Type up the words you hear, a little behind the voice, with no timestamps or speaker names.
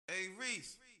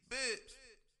Reese, Bibbs,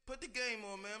 put the game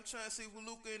on, man. I'm trying to see what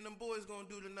Luca and them boys gonna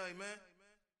do tonight, man.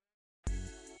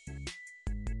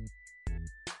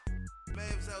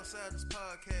 Mavs outside this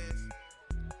podcast.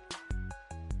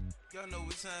 Y'all know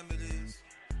what time it is.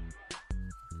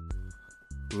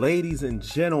 Ladies and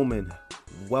gentlemen,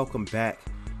 welcome back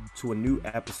to a new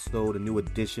episode, a new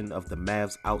edition of the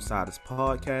Mavs Outsiders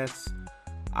podcast.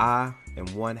 I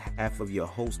am one half of your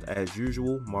host as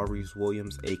usual, Maurice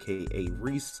Williams, aka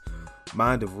Reese,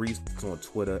 Mind of Reese on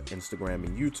Twitter, Instagram,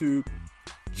 and YouTube.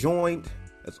 Joined,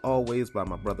 as always, by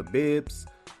my brother Bibbs,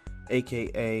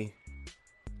 aka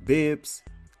Bibbs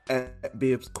at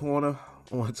Bibbs Corner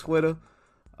on Twitter.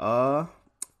 I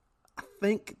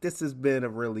think this has been a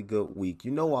really good week.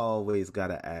 You know I always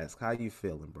gotta ask, how you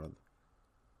feeling, brother?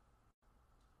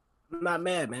 I'm not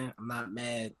mad, man. I'm not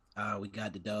mad. We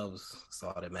got the doves. That's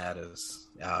all that matters.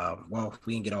 Well,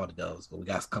 we didn't get all the doves, but we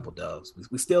got a couple doves.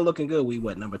 We still looking good. We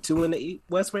number 2 in the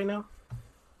West right now?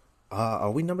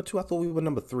 Are we number 2? I thought we were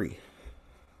number 3.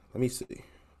 Let me see.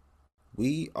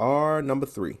 We are number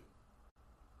 3.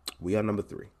 We are number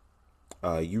 3.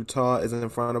 Utah is in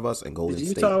front of us, and Golden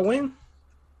State. Did Utah win?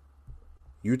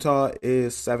 Utah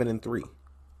is 7-3.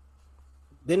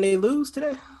 Didn't they lose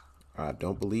today? I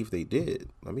don't believe they did.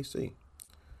 Let me see.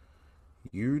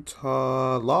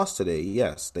 Utah lost today.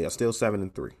 Yes, they are still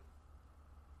 7-3.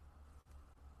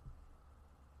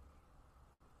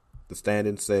 The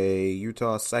standings say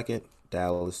Utah second,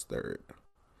 Dallas third.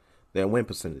 Their win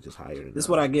percentage is higher than this.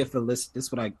 What I get for list.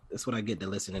 This what I get to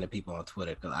listening to people on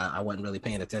Twitter, because I wasn't really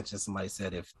paying attention. Somebody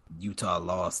said if Utah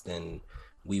lost, then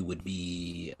we would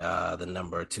be the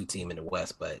number 2 team in the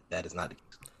West, but that is not the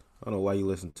case. I don't know why you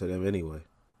listen to them anyway.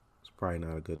 It's probably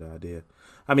not a good idea.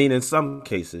 I mean, in some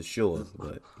cases, sure,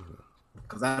 but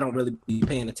because I don't really be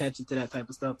paying attention to that type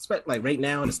of stuff. Like right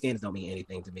now, the standings don't mean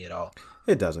anything to me at all.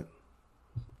 It doesn't.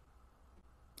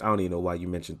 I don't even know why you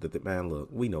mentioned that. Man, look,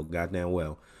 we know goddamn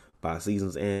well by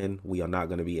season's end, we are not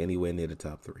going to be anywhere near the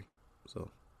top 3. So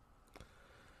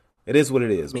it is what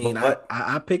it is. I mean,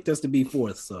 I picked us to be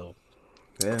 4th, so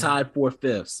yeah. Tied 4th,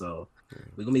 5th. So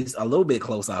we're gonna be a little bit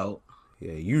close out.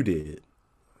 Yeah, you did.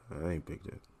 I ain't picked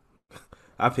it.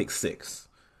 I picked 6.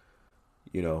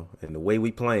 You know, and the way we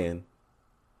playing,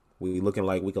 we looking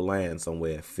like we could land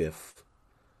somewhere at 5th,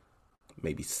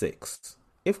 maybe 6th,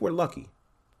 if we're lucky.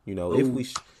 You know,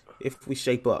 if we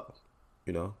shape up.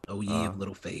 You know. Oh, ye of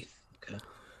little faith.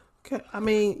 Okay. I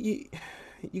mean,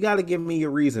 you got to give me a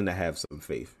reason to have some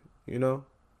faith. You know.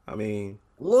 I mean,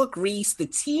 look, Reese, the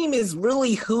team is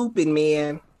really hooping,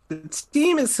 man. The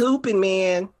team is hooping,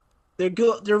 man. They're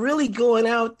really going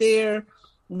out there.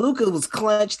 Luka was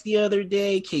clutch the other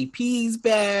day. KP's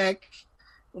back.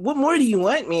 What more do you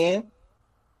want, man?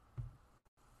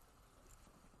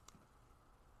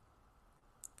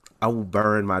 I will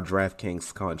burn my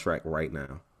DraftKings contract right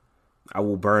now. I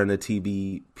will burn the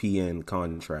TBPN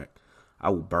contract. I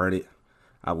will burn it.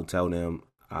 I will tell them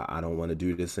I don't want to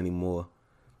do this anymore.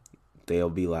 They'll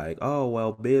be like, oh,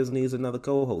 well, Bibbs needs another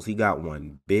co-host. He got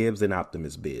one. Bibbs and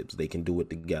Optimus Bibbs. They can do it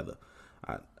together.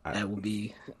 That would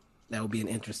be an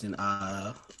interesting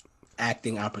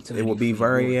acting opportunity. It would be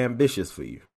very ambitious for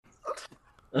you.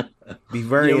 Be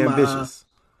very ambitious.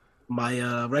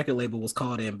 My record label was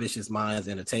called Ambitious Minds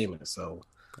Entertainment, so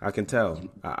I can tell.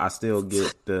 I still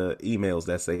get the emails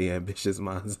that say Ambitious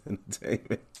Minds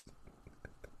Entertainment.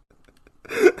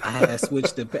 I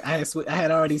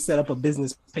had already set up a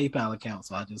business PayPal account,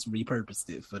 so I just repurposed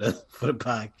it for the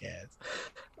podcast.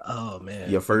 Oh man!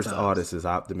 Your first artist is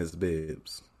Optimus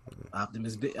Bibbs.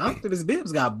 Optimus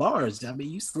Bibbs got bars. I mean,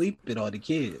 you sleeping on the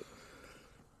kid.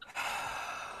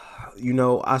 You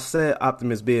know, I said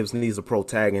Optimus Bibbs needs a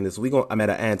protagonist. An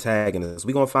antagonist.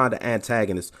 We're gonna find an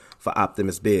antagonist for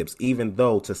Optimus Bibbs, even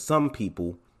though to some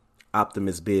people,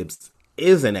 Optimus Bibbs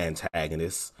is an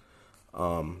antagonist.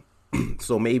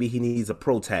 So maybe he needs a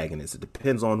protagonist. It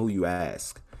depends on who you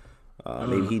ask.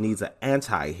 Maybe he needs an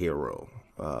anti-hero.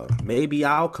 Maybe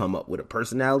I'll come up with a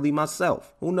personality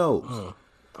myself. Who knows?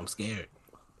 I'm scared.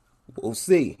 We'll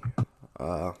see.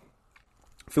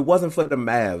 If it wasn't for the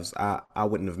Mavs, I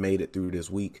wouldn't have made it through this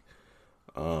week.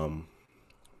 I've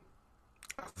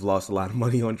lost a lot of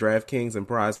money on DraftKings and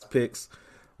Prize Picks.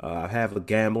 I have a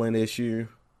gambling issue,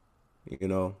 you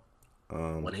know.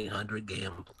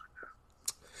 1-800-GAMBLER.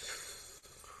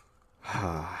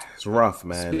 It's rough,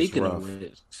 man. Speaking it's rough. of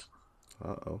which,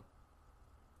 Uh-oh.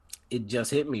 It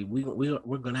just hit me.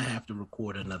 We're gonna have to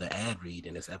record another ad read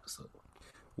in this episode.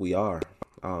 We are.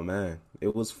 Oh man,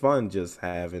 it was fun just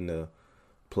having to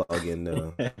plug in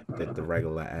the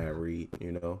regular ad read,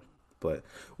 you know. But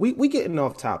we getting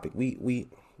off topic. We're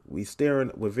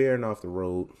veering off the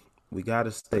road. We got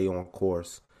to stay on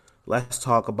course. Let's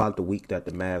talk about the week that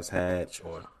the Mavs had.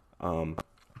 Sure.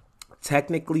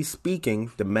 Technically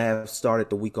speaking, the Mavs started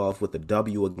the week off with a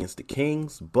W against the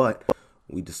Kings, but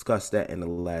we discussed that in the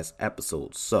last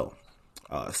episode. So,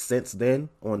 since then,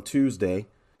 on Tuesday,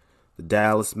 the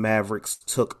Dallas Mavericks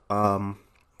took not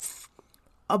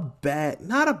a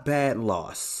bad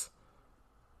loss.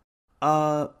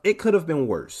 It could have been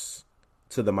worse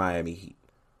to the Miami Heat.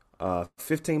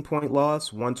 15-point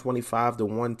loss, 125 to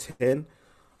 110.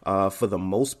 For the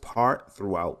most part,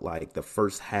 throughout like the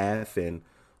first half and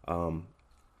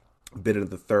bit of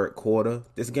the third quarter,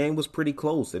 this game was pretty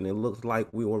close, and it looked like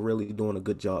we were really doing a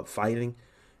good job fighting.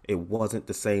 It wasn't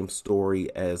the same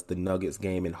story as the Nuggets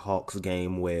game and Hawks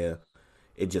game where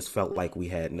it just felt like we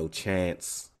had no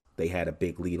chance. They had a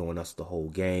big lead on us the whole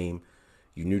game.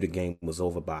 You knew the game was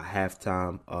over by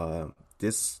halftime.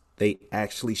 They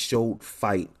actually showed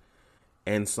fight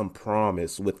and some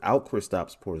promise without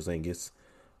Kristaps Porzingis,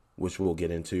 which we'll get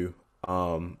into,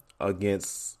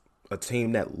 against a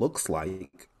team that looks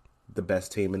like the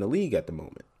best team in the league at the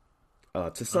moment,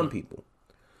 to some people.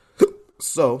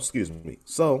 So, excuse me.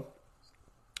 So,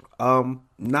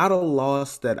 not a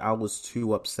loss that I was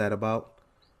too upset about.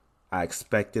 I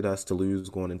expected us to lose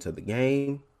going into the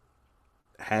game.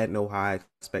 Had no high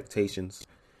expectations,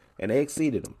 and they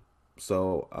exceeded them.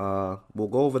 So, we'll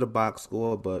go over the box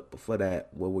score, but before that,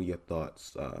 what were your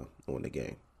thoughts on the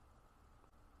game?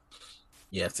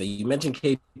 Yeah, so you mentioned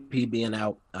KP being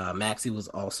out. Maxey was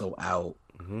also out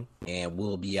and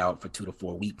will be out for 2 to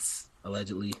 4 weeks,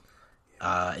 allegedly.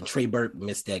 And Trey Burke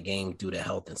missed that game due to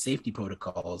health and safety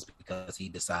protocols because he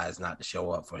decides not to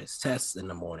show up for his tests in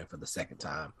the morning for the second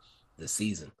time this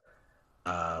season.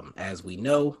 As we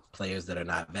know, players that are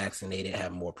not vaccinated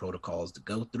have more protocols to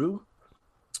go through,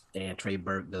 and Trey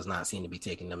Burke does not seem to be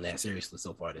taking them that seriously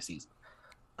so far this season.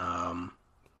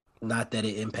 Not that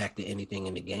it impacted anything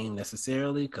in the game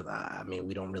necessarily, because I mean,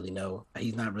 we don't really know.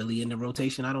 He's not really in the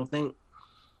rotation, I don't think.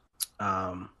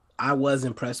 I was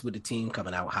impressed with the team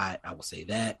coming out hot. I will say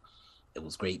that. It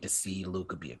was great to see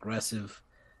Luka be aggressive.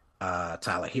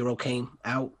 Tyler Hero came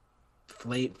out,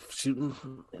 shooting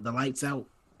the lights out.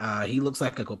 He looks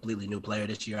like a completely new player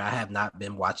this year. I have not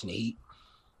been watching the Heat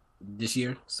this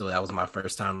year, so that was my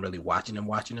first time really watching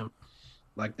him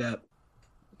like that.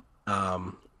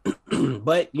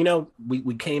 But, you know,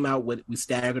 we came out with, we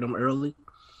staggered them early,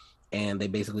 and they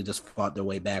basically just fought their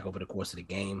way back over the course of the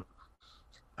game.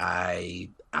 I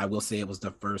will say it was the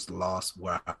first loss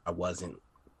where I wasn't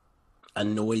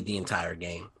annoyed the entire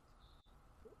game.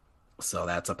 So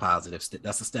that's a positive.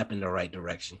 That's a step in the right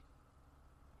direction.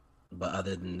 But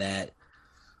other than that,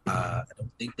 I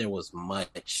don't think there was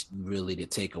much really to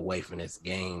take away from this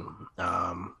game.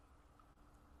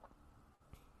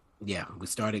 Yeah, we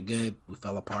started good. We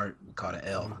fell apart. We caught an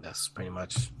L. That's pretty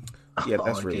much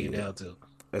That's really it it. down to.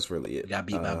 That's really it. We got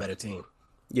beat by a better team.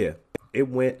 Yeah, it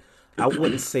went. I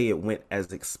wouldn't say it went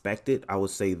as expected. I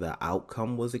would say the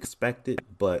outcome was expected,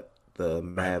 but the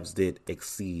Mavs did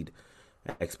exceed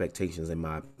expectations, in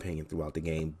my opinion, throughout the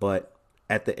game. But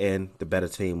at the end, the better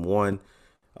team won.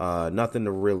 Nothing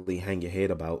to really hang your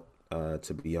head about,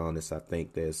 to be honest. I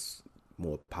think there's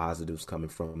more positives coming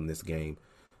from this game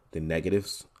than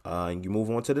negatives. And you move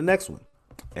on to the next one.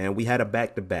 And we had a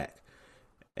back-to-back.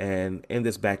 And in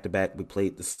this back-to-back, we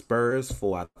played the Spurs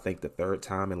for, I think, the third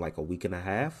time in like a week and a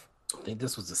half. I think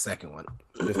this was the second one.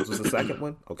 This was the second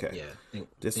one? Okay. Yeah, I think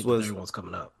the third one's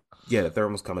coming up. Yeah, the third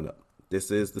one's coming up.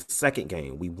 This is the second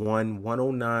game. We won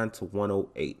 109 to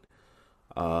 108.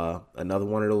 Another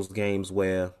one of those games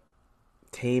where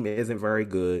team isn't very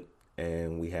good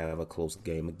and we have a close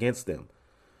game against them.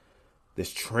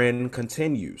 This trend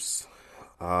continues.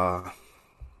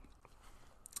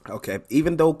 Okay,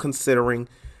 even though considering,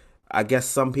 I guess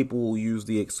some people will use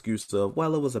the excuse of,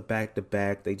 well, it was a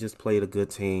back-to-back. They just played a good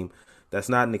team. That's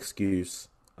not an excuse.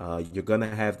 You're going to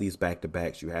have these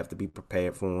back-to-backs. You have to be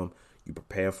prepared for them. You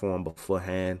prepare for them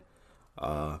beforehand,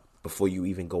 before you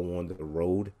even go on the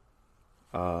road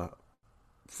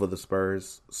for the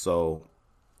Spurs. So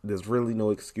there's really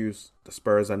no excuse. The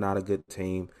Spurs are not a good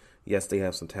team. Yes, they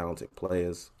have some talented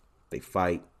players. They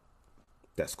fight.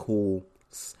 That's cool.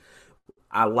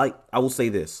 I will say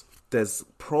this. There's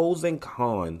pros and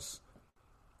cons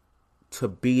to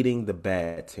beating the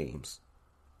bad teams.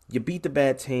 You beat the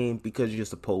bad team because you're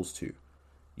supposed to.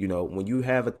 You know, when you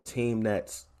have a team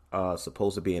that's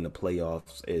supposed to be in the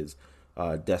playoffs, is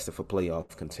destined for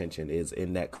playoff contention, is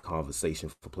in that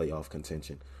conversation for playoff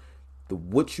contention.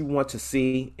 What you want to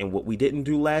see and what we didn't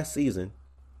do last season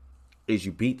is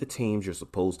you beat the teams you're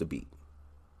supposed to beat.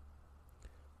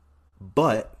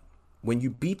 But when you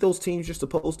beat those teams you're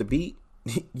supposed to beat,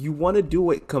 you want to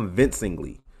do it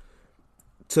convincingly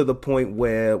to the point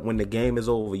where when the game is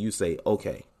over, you say,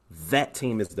 okay, that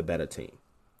team is the better team.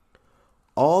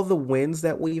 All the wins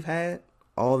that we've had,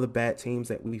 all the bad teams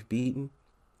that we've beaten,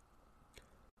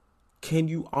 can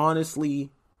you honestly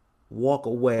walk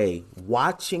away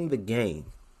watching the game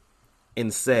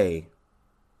and say,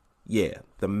 yeah,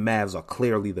 the Mavs are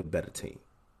clearly the better team?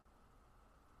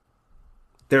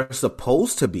 They're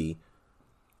supposed to be,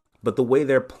 but the way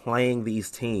they're playing these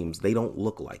teams, they don't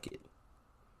look like it.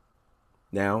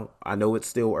 Now, I know it's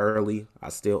still early. I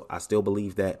still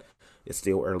believe that it's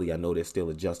still early. I know they're still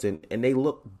adjusting, and they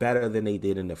look better than they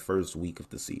did in the first week of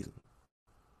the season.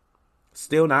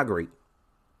 Still not great.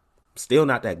 Still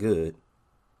not that good.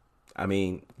 I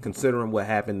mean, considering what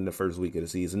happened in the first week of the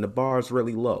season, the bar is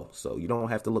really low, so you don't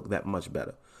have to look that much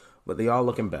better. But they are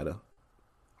looking better.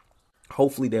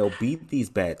 Hopefully, they'll beat these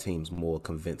bad teams more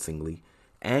convincingly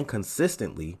and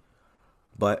consistently.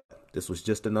 But this was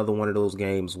just another one of those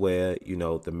games where,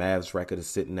 the Mavs record is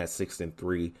sitting at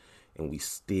 6-3, and we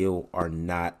still are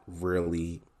not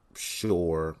really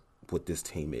sure what this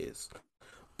team is.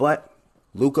 But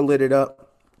Luka lit it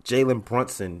up. Jalen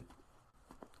Brunson,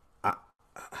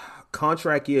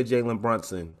 contract year Jalen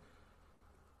Brunson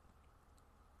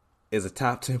is a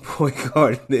top 10 point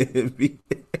guard in the NBA.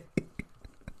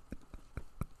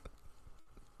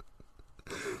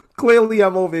 Clearly,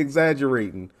 I'm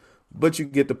over-exaggerating, but you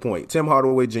get the point. Tim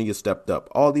Hardaway Jr. stepped up.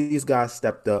 All these guys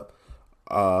stepped up.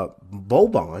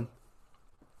 Boban.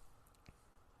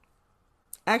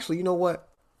 Actually, you know what?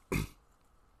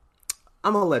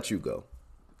 I'm going to let you go.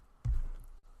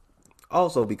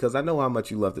 Also, because I know how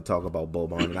much you love to talk about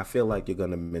Boban, and I feel like you're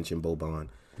going to mention Boban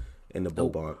in the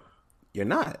Boban. You're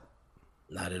not.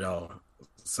 Not at all.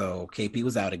 So, KP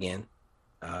was out again,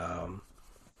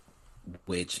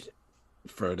 which...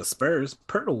 for the Spurs,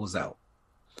 Pirtle was out.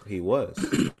 He was.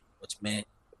 Which meant,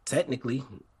 technically,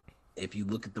 if you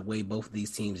look at the way both of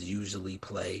these teams usually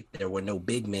play, there were no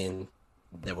big men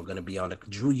that were going to be on the...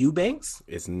 Drew Eubanks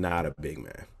is not a big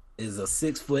man. Is a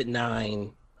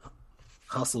 6'9"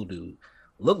 hustle dude.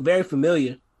 Look very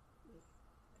familiar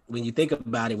when you think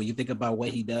about it, when you think about what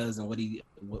he does and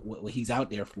what he's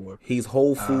out there for. He's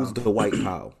Whole Foods Dwight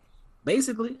Powell.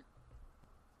 Basically.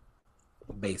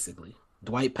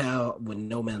 Dwight Powell with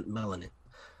no melanin.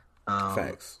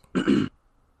 Facts.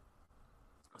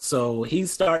 So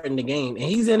he's starting the game, and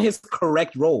he's in his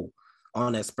correct role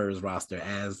on that Spurs roster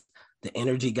as the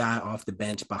energy guy off the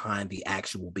bench behind the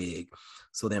actual big.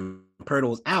 So then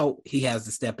Pirtle's out, he has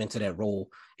to step into that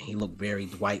role, and he looked very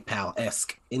Dwight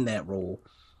Powell-esque in that role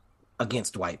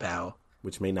against Dwight Powell.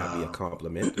 Which may not be a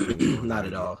compliment. Not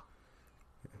at all.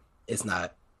 It's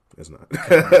not.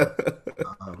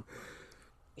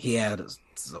 He had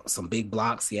some big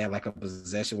blocks. He had like a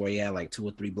possession where he had like 2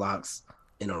 or 3 blocks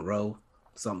in a row.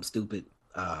 Something stupid.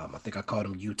 I think I called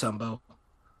him Utumbo.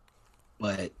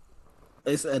 But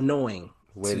it's annoying.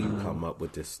 Where do you come up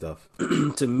with this stuff?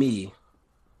 To me,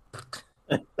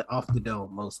 off the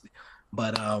dome mostly.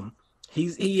 But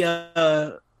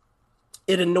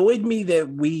it annoyed me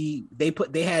that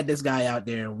they had this guy out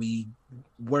there and we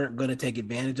weren't going to take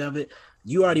advantage of it.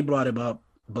 You already brought him up.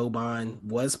 Boban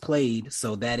was played,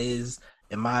 so that is,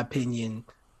 in my opinion,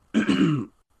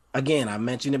 again, I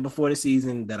mentioned it before the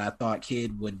season that I thought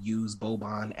Kidd would use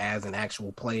Boban as an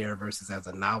actual player versus as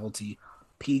a novelty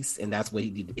piece, and that's what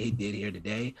he did here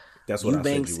today. That's what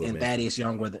Eubanks I said you would and Thaddeus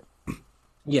Young were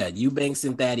Eubanks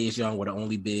and Thaddeus Young were the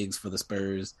only bigs for the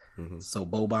Spurs. Mm-hmm. So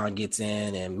Boban gets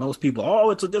in, and most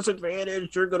people, it's a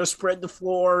disadvantage. You're gonna spread the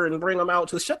floor and bring them out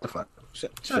to shut the fuck.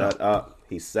 Shut up.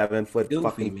 He's 7 foot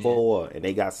fucking 4, and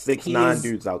they got 6'9"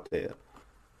 dudes out there.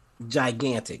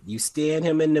 Gigantic. You stand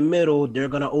him in the middle,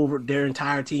 their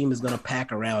entire team is gonna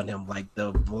pack around him like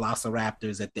the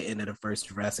Velociraptors at the end of the first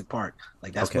Jurassic Park.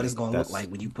 Like that's what it's gonna look like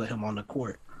when you put him on the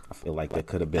court. I feel like that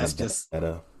could have been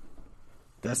better.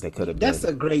 That's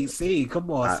a great scene.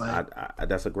 Come on, son.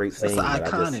 That's a great scene.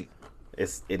 That's iconic.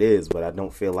 It is, but I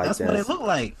don't feel like that's what it looked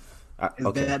like.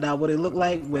 Is that not what it looked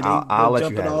like when I'll they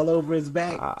jumping all over his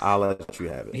back? I'll let you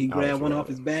have it. He grabbed one off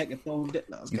his back and threw him down.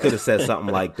 No, you could have said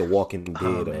something like The Walking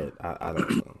Dead, or I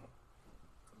don't know.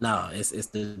 No, it's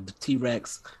the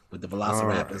T-Rex with the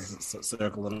Velociraptors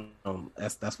circling them.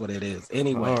 That's what it is.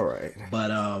 Anyway, all right.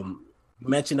 But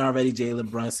mentioned already, Jalen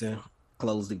Brunson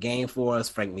closed the game for us.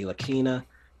 Frank Ntilikina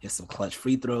hit some clutch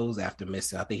free throws after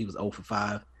missing. I think he was 0 for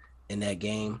 5 in that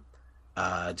game.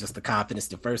 Just the confidence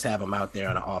to first have him out there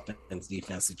on an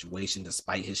offense-defense situation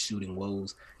despite his shooting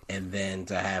woes, and then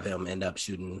to have him end up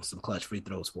shooting some clutch free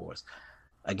throws for us.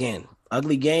 Again,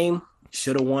 ugly game.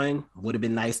 Should have won. Would have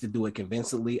been nice to do it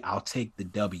convincingly. I'll take the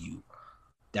W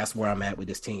That's where I'm at with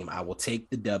this team. I will take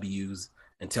the W's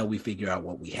until we figure out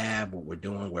what we have, what we're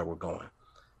doing, where we're going.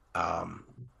 I'm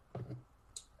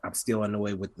still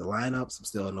annoyed with the lineups. I'm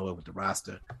still annoyed with the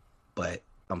roster, but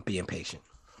I'm being patient.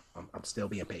 I'm still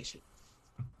being patient.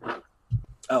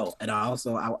 Oh, and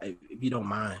if you don't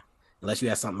mind, unless you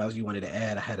had something else you wanted to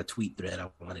add, I had a tweet thread I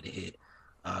wanted to hit.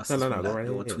 No. Go right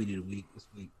ahead. Tweeted a week this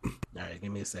week. All right,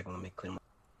 give me a second. Let me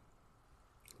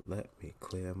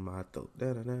clear my throat.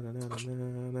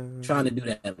 Trying to do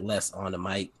that less on the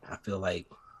mic. I feel like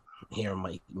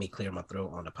hearing me clear my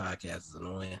throat on the podcast is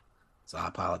annoying. So I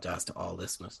apologize to all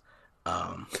listeners.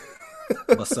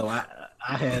 But so I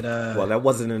had well, that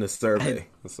wasn't in the survey,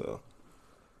 so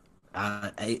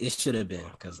it should have been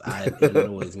because it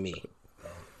annoys me.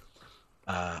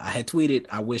 I had tweeted,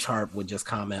 I wish Harp would just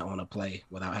comment on a play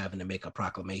without having to make a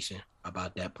proclamation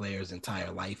about that player's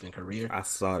entire life and career. I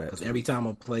saw that. Because every time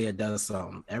a player does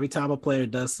something,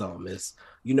 it's,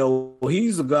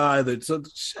 he's a guy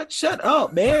that shut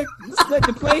up, man. Just let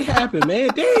the play happen, man.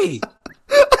 Dang.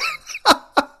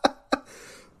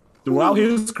 Throughout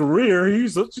his career,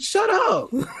 he's shut up.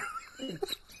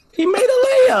 He made a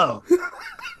layup.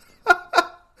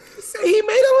 He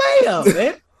made a layup,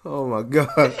 man. Oh my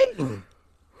God.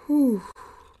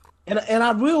 And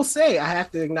I will say, I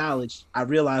have to acknowledge, I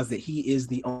realize that he is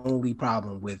the only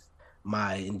problem with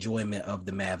my enjoyment of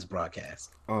the Mavs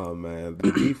broadcast. Oh man,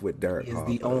 the beef with Derek is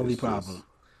the only problem.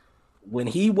 When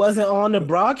he wasn't on the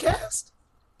broadcast,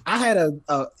 I had it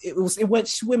went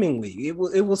swimmingly. It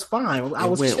was fine. I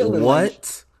was chilling. What?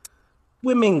 Like,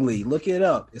 swimmingly. Look it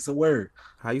up. It's a word.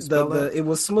 How you spell that? It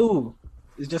was smooth.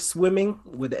 It's just swimming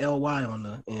with the LY on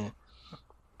the end.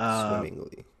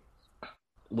 Swimmingly.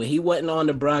 When he wasn't on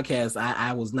the broadcast,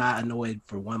 I was not annoyed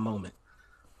for one moment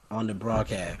on the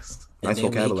broadcast. And nice then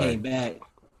vocabulary. When he came back,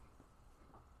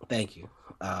 thank you.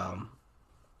 I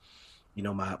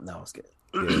was good.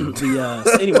 Yeah.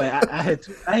 Anyway, I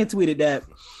had tweeted that,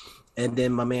 and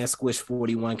then my man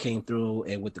Squish41 came through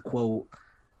and with the quote,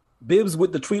 Bibbs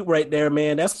with the tweet right there,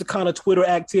 man. That's the kind of Twitter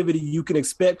activity you can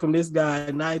expect from this guy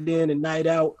night in and night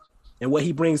out, and what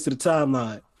he brings to the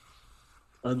timeline.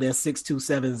 And then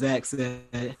 627 Zach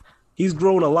said he's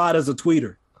grown a lot as a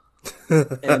tweeter.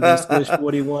 And then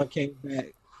Squish41 came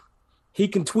back. He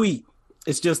can tweet.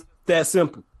 It's just that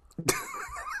simple.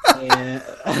 And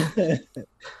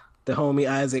the homie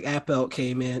Isaac Appelt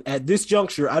came in. At this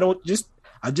juncture, I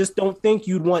just don't think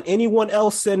you'd want anyone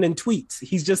else sending tweets.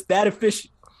 He's just that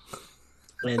efficient.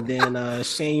 And then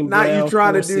Shane Not Brown, you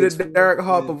trying to do the Derek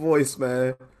Harper voice,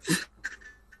 man.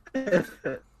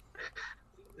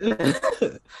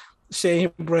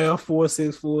 Shane Brown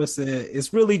 464 said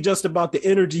it's really just about the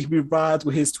energy he provides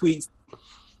with his tweets.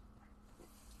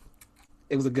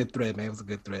 It was a good thread, man. It was a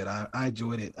good thread. I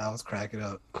enjoyed it. I was cracking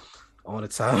up all the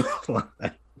time.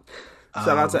 Shout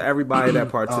out to everybody that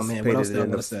participated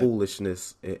in the say?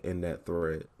 foolishness in that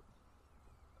thread.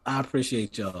 I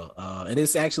appreciate y'all. And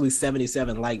it's actually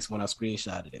 77 likes when I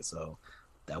screenshotted it, so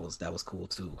that was cool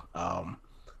too.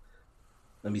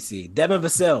 Let me see. Devin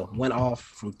Vassell went off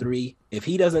from 3. If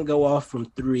he doesn't go off from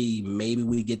 3, maybe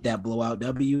we get that blowout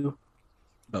W.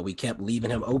 But we kept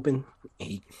leaving him open, and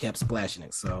he kept splashing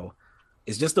it. So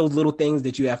it's just those little things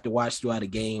that you have to watch throughout a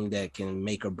game that can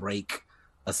make or break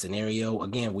a scenario.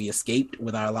 Again, we escaped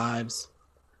with our lives,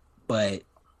 but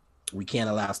we can't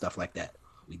allow stuff like that.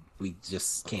 We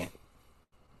just can't.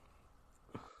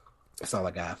 That's all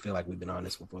I got. I feel like we've been on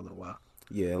this one for a little while.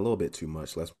 Yeah, a little bit too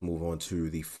much. Let's move on to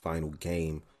the final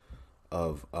game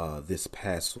of this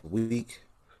past week.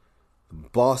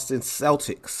 Boston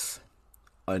Celtics.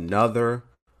 Another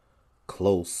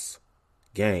close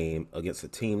game against a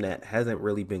team that hasn't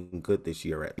really been good this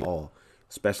year at all,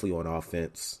 especially on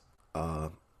offense.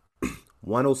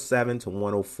 107 to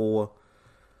 104.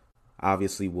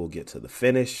 Obviously, we'll get to the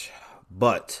finish.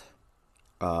 But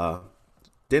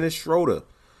Dennis Schroeder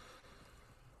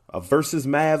versus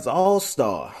Mavs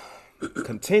All-Star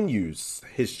continues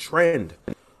his trend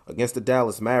against the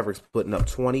Dallas Mavericks, putting up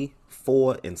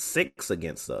 24 and 6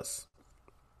 against us.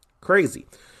 Crazy.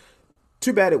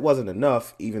 Too bad it wasn't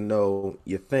enough, even though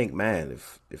you think, man,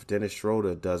 if Dennis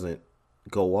Schroeder doesn't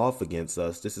go off against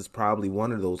us, this is probably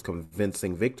one of those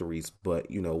convincing victories. But,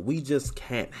 we just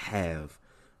can't have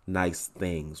nice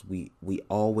things. We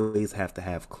always have to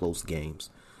have close games.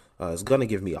 It's going to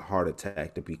give me a heart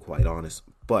attack, to be quite honest.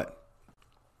 But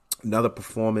another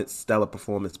stellar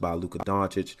performance by Luka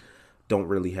Doncic. Don't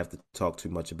really have to talk too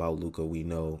much about Luka. We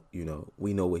know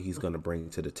what he's going to bring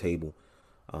to the table,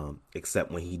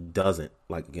 except when he doesn't,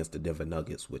 like against the Denver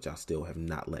Nuggets, which I still have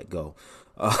not let go.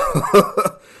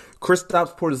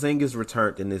 Kristaps Porzingis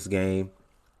returned in this game,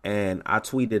 and I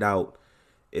tweeted out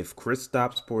if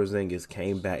Kristaps Porzingis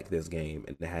came back this game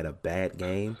and had a bad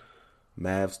game,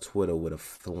 Mavs Twitter would have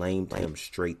flamed him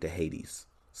straight to Hades.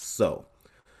 So,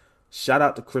 shout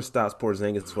out to Kristaps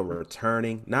Porzingis for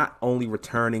returning. Not only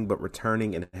returning, but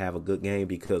returning and have a good game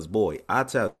because, boy, I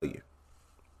tell you,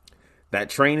 that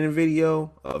training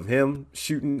video of him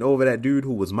shooting over that dude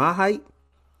who was my height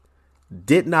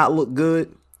did not look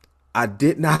good. I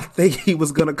did not think he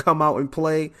was going to come out and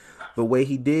play the way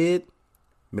he did.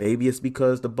 Maybe it's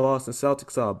because the Boston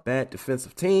Celtics are a bad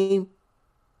defensive team.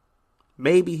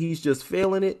 Maybe he's just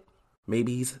feeling it.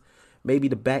 Maybe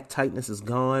the back tightness is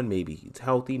gone. Maybe he's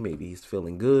healthy. Maybe he's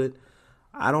feeling good.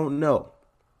 I don't know.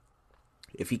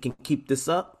 If he can keep this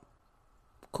up,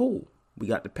 cool. We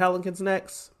got the Pelicans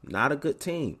next. Not a good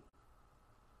team.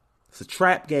 It's a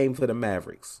trap game for the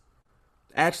Mavericks.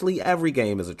 Actually, every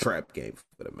game is a trap game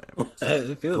for the Mavericks.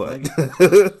 It feels like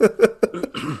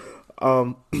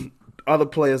other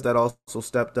players that also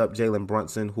stepped up, Jalen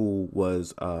Brunson, who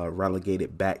was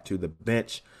relegated back to the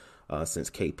bench since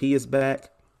KP is back.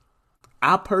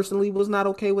 I personally was not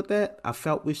okay with that. I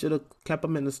felt we should have kept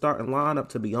him in the starting lineup,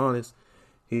 to be honest.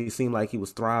 He seemed like he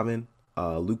was thriving.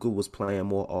 Luka was playing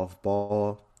more off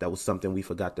ball. That was something we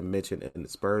forgot to mention in the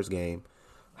Spurs game.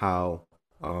 How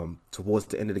towards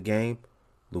the end of the game,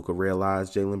 Luka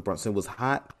realized Jalen Brunson was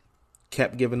hot,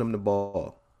 kept giving him the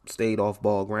ball, stayed off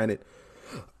ball. Granted,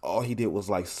 all he did was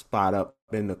like spot up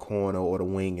in the corner or the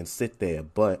wing and sit there,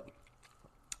 but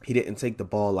he didn't take the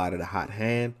ball out of the hot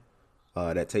hand.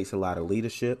 That takes a lot of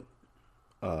leadership.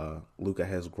 Luka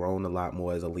has grown a lot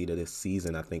more as a leader this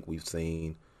season. I think we've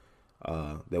seen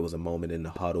there was a moment in the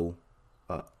huddle.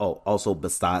 Also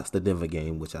besides the Denver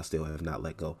game, which I still have not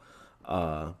let go,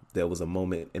 there was a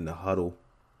moment in the huddle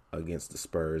against the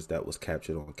Spurs that was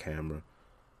captured on camera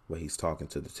where he's talking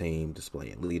to the team,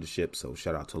 displaying leadership. So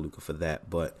shout out to Luka for that.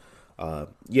 But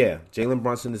yeah, Jalen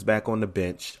Brunson is back on the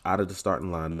bench, out of the starting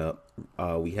lineup.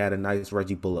 We had a nice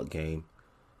Reggie Bullock game,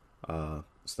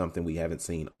 something we haven't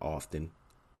seen often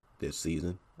this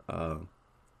season.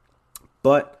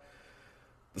 But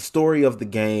the story of the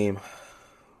game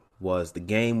was the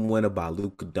game winner by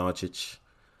Luka Doncic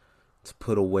to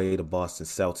put away the Boston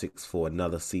Celtics for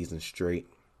another season straight.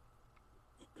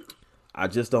 I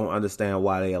just don't understand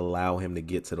why they allow him to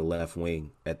get to the left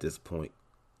wing at this point.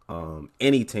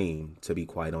 Any team, to be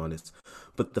quite honest.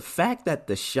 But the fact that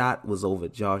the shot was over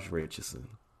Josh Richardson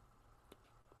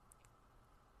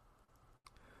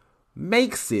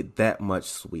makes it that much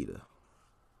sweeter.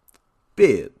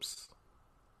 Bibbs,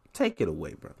 take it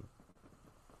away, brother.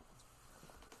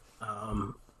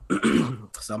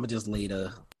 So I'm gonna just lay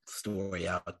the story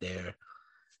out there.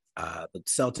 The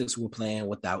Celtics were playing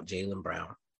without Jaylen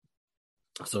Brown.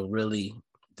 So really,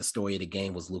 the story of the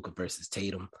game was Luka versus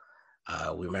Tatum.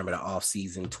 We remember the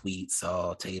offseason tweets,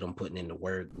 saw Tatum putting in the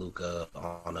work, Luka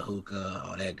on the hookah,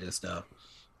 all that good stuff.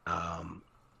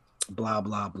 Blah,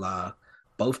 blah, blah.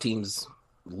 Both teams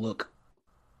look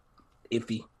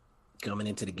iffy coming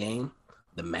into the game.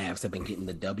 The Mavs have been getting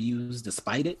the W's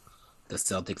despite it. The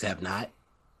Celtics have not.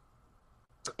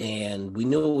 And we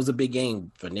knew it was a big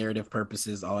game for narrative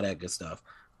purposes, all that good stuff.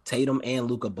 Tatum and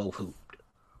Luka both hooped.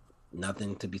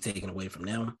 Nothing to be taken away from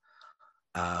them.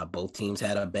 Both teams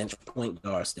had a bench point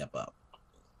guard step up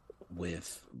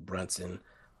with Brunson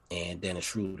and Dennis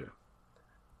Schroeder.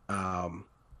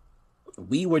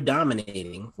 We were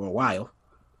dominating for a while,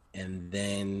 and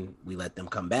then we let them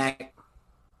come back.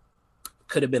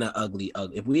 Could have been an ugly.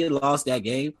 If we had lost that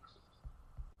game,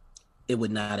 it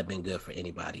would not have been good for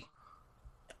anybody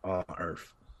on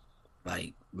earth.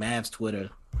 Like Mavs Twitter,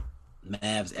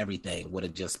 Mavs everything would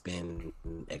have just been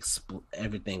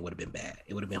everything would have been bad.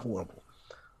 It would have been horrible.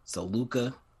 So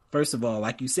Luka, first of all,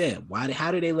 like you said,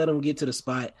 how did they let him get to the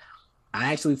spot?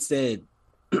 I actually said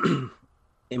I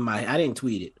didn't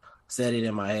tweet it, said it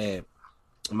in my head.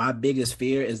 My biggest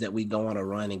fear is that we go on a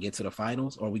run and get to the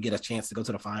finals, or we get a chance to go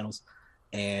to the finals,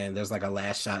 and there's like a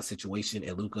last shot situation,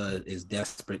 and Luka is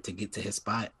desperate to get to his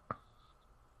spot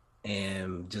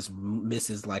and just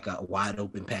misses like a wide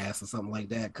open pass or something like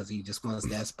that because he just wants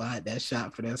that spot, that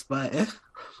shot for that spot.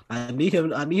 I need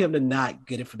him to not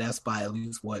get it for that spot at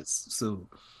least once soon,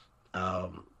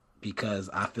 because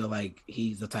I feel like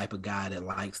he's the type of guy that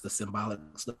likes the symbolic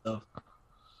stuff.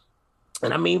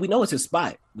 And I mean, we know it's his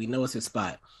spot.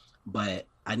 But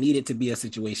I need it to be a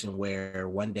situation where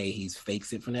one day he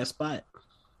fakes it from that spot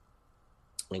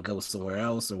and goes somewhere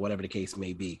else, or whatever the case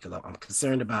may be, because I'm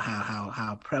concerned about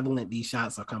how prevalent these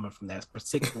shots are coming from that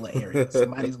particular area.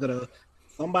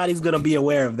 Somebody's gonna be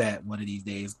aware of that one of these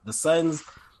days. The Suns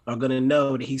are gonna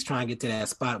know that he's trying to get to that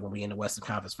spot when we're in the Western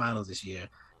Conference Finals this year,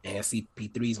 and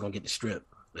CP3 is gonna get the strip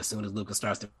as soon as Luka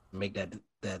starts to make that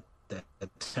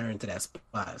turn to that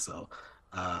spot. So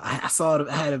I saw it.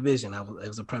 I had a vision. It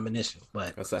was a premonition.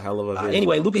 But that's a hell of a vision.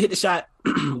 Anyway, Luka hit the shot,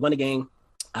 won the game.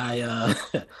 I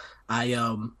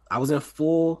was in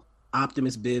full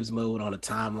Optimus Bibbs mode on the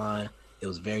timeline. It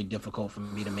was very difficult for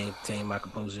me to maintain my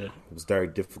composure. It was very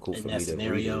difficult for me to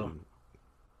scenario.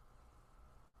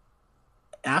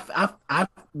 I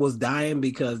was dying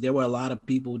because there were a lot of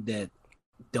people that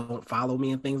don't follow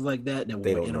me and things like that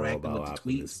were interacting with the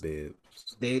tweets.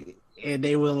 Bibbs.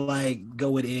 They were like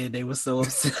going in. They were so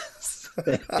obsessed.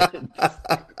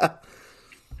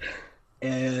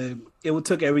 And it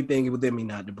took everything within me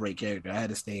not to break character. I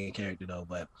had to stay in character though.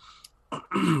 But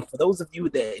for those of you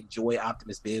that enjoy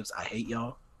Optimus Bibbs, I hate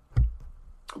y'all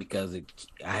because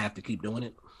I have to keep doing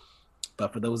it.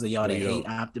 But for those of y'all that hate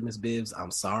Optimus Bibbs,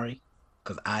 I'm sorry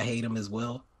because I hate him as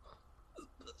well.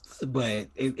 But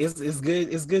it's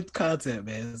good. It's good content,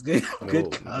 man. It's good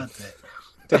content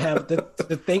to have to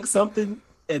think something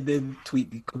and then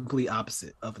tweet the complete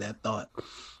opposite of that thought.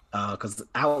 Because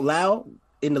out loud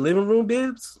in the living room,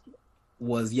 Bibbs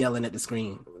was yelling at the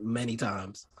screen many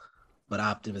times, but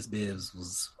Optimus Bibbs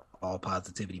was all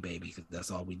positivity, baby. Because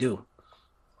that's all we do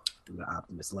through the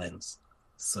Optimus lens.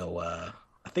 So I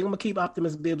think I'm gonna keep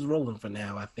Optimus Bibbs rolling for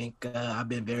now. I think I've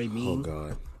been very mean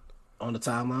on the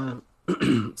timeline.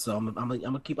 So I'm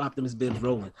gonna keep Optimus Bibbs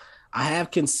rolling. I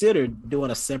have considered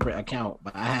doing a separate account,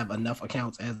 but I have enough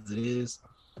accounts as it is,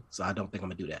 so I don't think I'm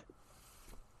gonna do that.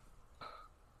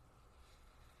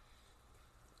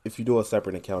 If you do a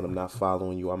separate account, I'm not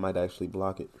following you. I might actually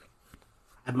block it.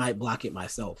 I might block it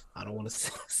myself. I don't want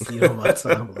to see it on my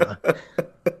timeline.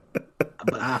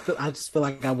 But I just feel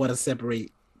like I want to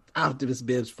separate Optimus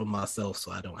Bibbs from myself,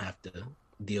 so I don't have to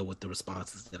deal with the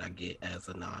responses that I get as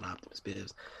a non-Optimus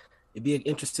Bibbs. It'd be an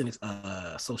interesting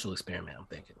social experiment, I'm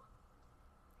thinking.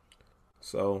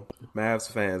 So,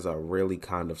 Mavs fans are really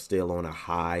kind of still on a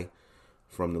high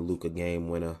from the Luka game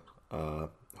winner.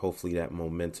 Hopefully that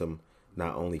momentum,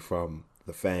 not only from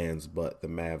the fans, but the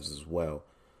Mavs as well,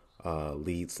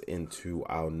 leads into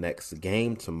our next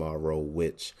game tomorrow,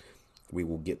 which we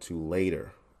will get to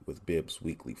later with Bibbs'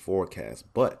 weekly forecast.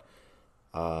 But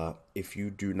if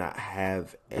you do not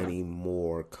have any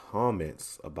more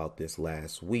comments about this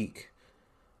last week,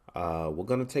 we're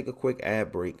going to take a quick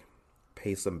ad break,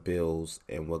 pay some bills,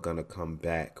 and we're going to come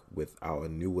back with our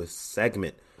newest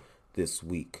segment this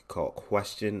week called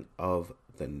Question of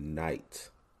the Night.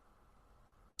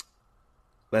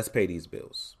 Let's pay these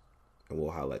bills, and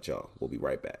we'll holler at y'all. We'll be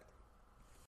right back.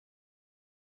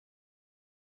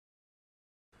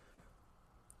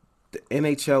 The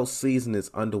NHL season is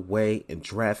underway, and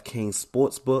DraftKings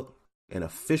Sportsbook, an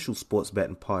official sports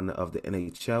betting partner of the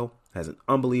NHL, has an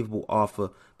unbelievable offer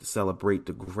to celebrate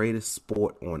the greatest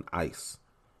sport on ice.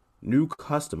 New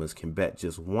customers can bet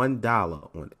just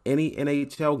 $1 on any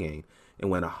NHL game and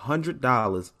win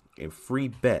 $100 in free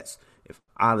bets if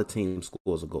either team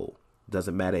scores a goal.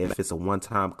 Doesn't matter if it's a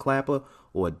one-time clapper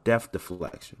or a death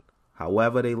deflection.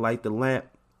 However they light the lamp,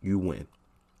 you win.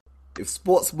 If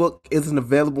Sportsbook isn't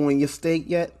available in your state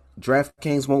yet,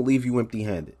 DraftKings won't leave you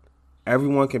empty-handed.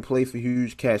 Everyone can play for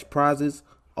huge cash prizes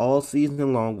all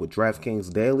season long with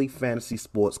DraftKings Daily Fantasy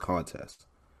Sports Contest.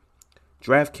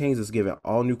 DraftKings is giving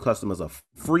all new customers a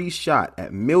free shot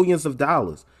at millions of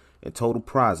dollars in total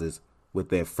prizes with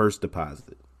their first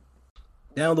deposit.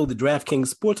 Download the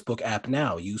DraftKings Sportsbook app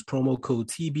now. Use promo code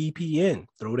TBPN.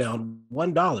 Throw down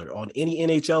 $1 on any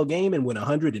NHL game and win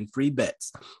 $100 in free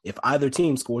bets if either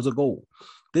team scores a goal.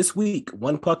 This week,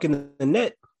 one puck in the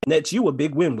net nets you a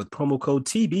big win with promo code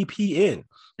TBPN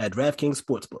at DraftKings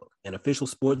Sportsbook, an official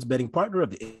sports betting partner of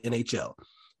the NHL.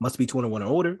 Must be 21 or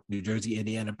older. New Jersey,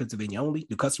 Indiana, Pennsylvania only.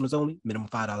 New customers only. Minimum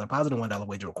 $5 deposit and $1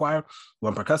 wager required.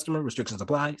 One per customer. Restrictions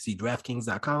apply. See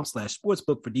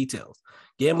DraftKings.com/sportsbook for details.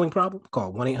 Gambling problem?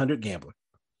 Call 1-800-GAMBLER.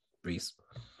 Breeze.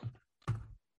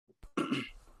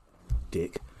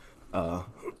 Dick.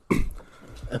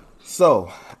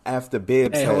 So after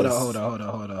Bibbs Hey, hold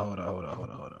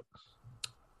on.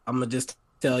 I'm gonna just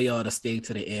tell y'all to stay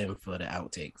to the end for the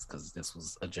outtakes because this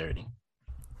was a journey.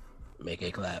 Make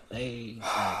a clap. Hey, go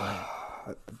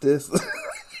ahead. This.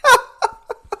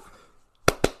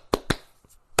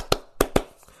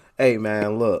 Hey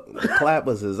man, look, the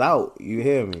clappers is out. You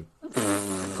hear me?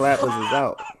 Clappers is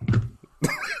out.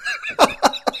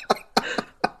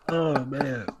 Oh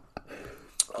man.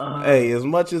 Hey, as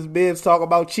much as Bibbs talk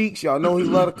about cheeks, y'all know he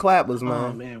love the clappers, man.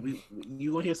 Oh man,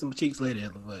 you gonna hear some cheeks later,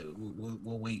 but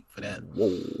we'll wait for that.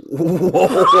 Whoa.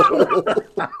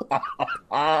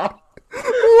 Wow.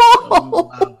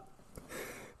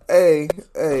 Hey,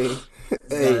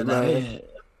 man.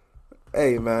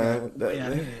 Hey, man.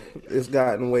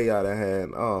 gotten way out of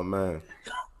hand. Oh man,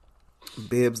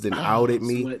 Bibbs then outed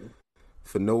me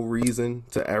for no reason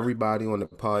to everybody on the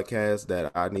podcast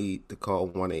that I need to call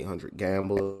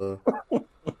 1-800-GAMBLER.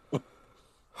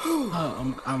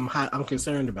 I'm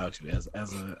concerned about you as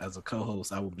a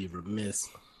co-host. I would be remiss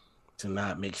to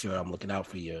not make sure I'm looking out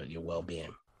for your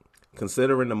well-being.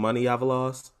 Considering the money I've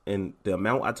lost and the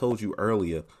amount I told you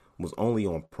earlier was only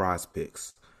on Prize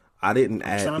Picks. I didn't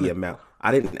add the amount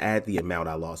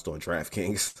I lost on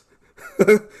DraftKings.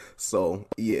 So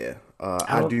yeah,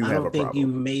 I do have a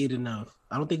problem.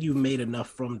 I don't think you made enough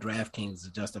from DraftKings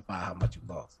to justify how much you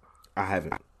lost. I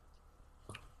haven't.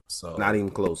 So not even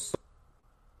close.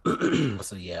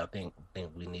 So yeah, I think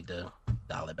we need to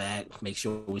dial it back. Make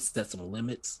sure we set some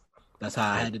limits. That's how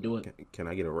I had to do it. Can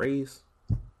I get a raise?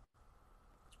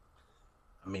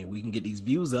 I mean, we can get these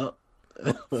views up.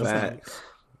 Facts.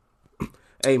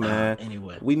 Hey man,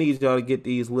 anyway, we need y'all to get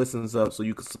these listens up so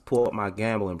you can support my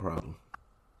gambling problem.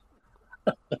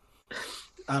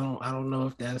 I don't know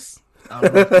if that's a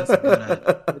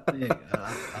good thing.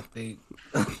 I think.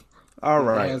 All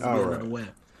right.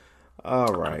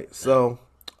 So,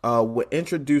 we're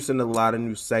introducing a lot of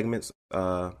new segments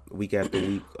week after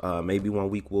week. Maybe 1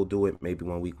 week we'll do it. Maybe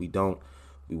 1 week we don't.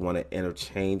 We want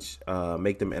to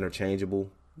make them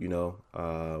interchangeable. You know,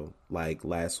 like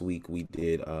last week we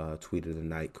did Tweet of the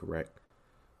Night, correct?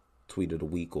 Tweet of the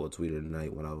Week or Tweet of the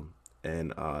Night, one of them.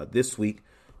 And this week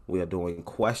we are doing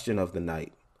Question of the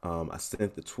Night. I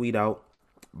sent the tweet out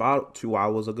about 2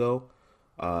 hours ago,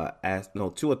 2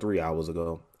 or 3 hours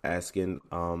ago, asking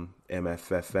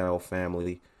MFFL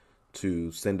family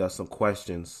to send us some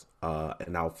questions,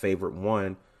 and our favorite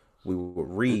one we will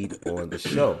read on the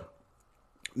show.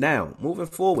 Now, moving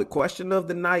forward, Question of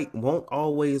the Night won't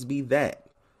always be that.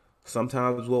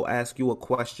 Sometimes we'll ask you a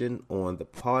question on the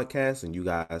podcast and you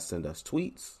guys send us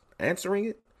tweets answering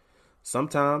it.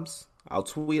 Sometimes I'll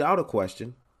tweet out a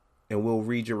question and we'll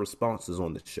read your responses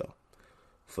on the show.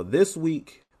 For this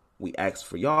week, we asked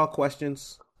for y'all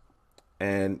questions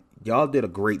and y'all did a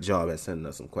great job at sending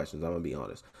us some questions. I'm going to be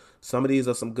honest. Some of these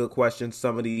are some good questions.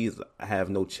 Some of these have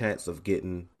no chance of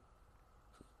getting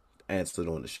answered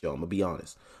on the show. I'm gonna be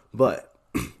honest, but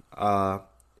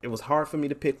it was hard for me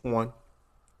to pick one.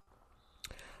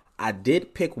 I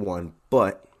did pick one,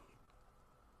 but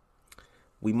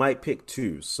we might pick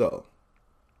two. So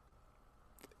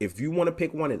if you want to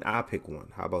pick one and I pick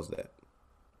one, how about that?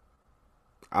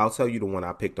 I'll tell you the one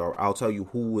I picked, or I'll tell you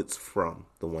who it's from,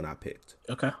 the one I picked.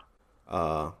 Okay.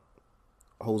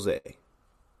 Jose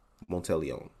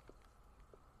Monteleone.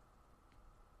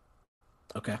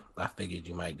 Okay, I figured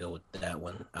you might go with that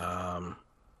one.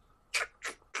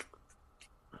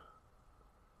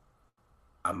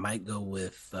 I might go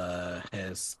with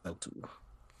Hez Seltu.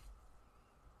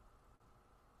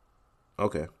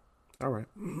 Okay, all right.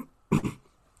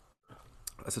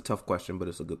 That's a tough question, but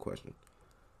it's a good question.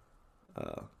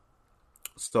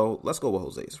 So let's go with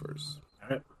Jose's first. All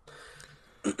right.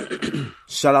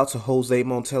 Shout out to Jose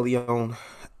Monteleone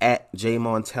at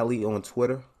JMontelli on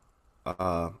Twitter.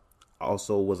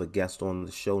 Also was a guest on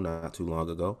the show not too long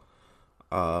ago.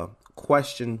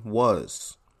 Question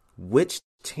was, which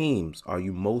teams are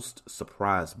you most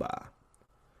surprised by?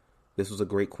 This was a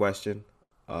great question.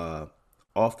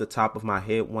 Off the top of my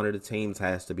head, one of the teams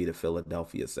has to be the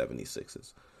Philadelphia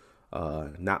 76ers.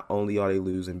 Not only are they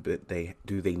losing, but they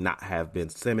not have Ben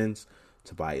Simmons.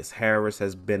 Tobias Harris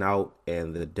has been out,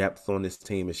 and the depth on this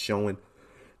team is showing.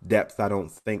 Depth I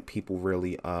don't think people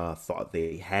really thought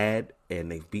they had, and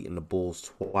they've beaten the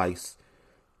Bulls twice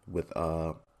with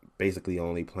basically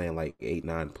only playing like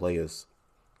 8-9 players.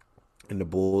 And the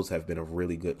Bulls have been a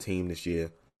really good team this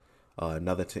year.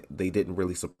 They didn't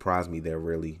really surprise me. They're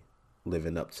really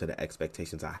living up to the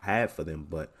expectations I had for them,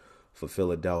 but for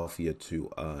Philadelphia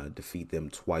to defeat them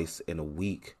twice in a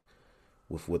week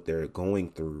with what they're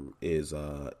going through is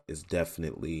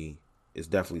definitely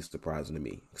surprising to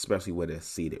me, especially where they're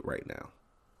seated right now.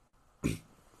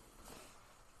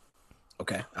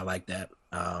 Okay, I like that.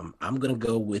 I'm going to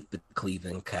go with the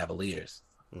Cleveland Cavaliers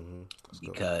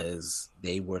because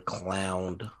they were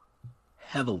clowned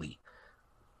heavily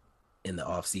in the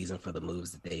offseason for the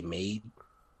moves that they made,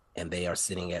 and they are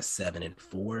sitting at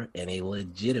 7-4 and a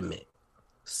legitimate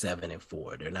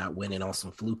 7-4. They're not winning on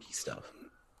some fluky stuff.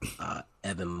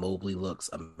 Evan Mobley looks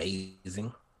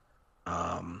amazing.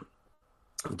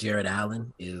 Jared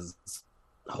Allen is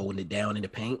holding it down in the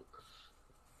paint.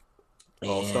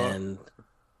 All-star. And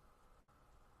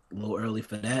a little early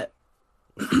for that,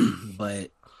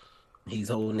 but he's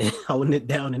holding it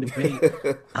down in the paint.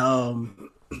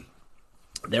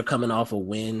 They're coming off a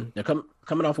win. They're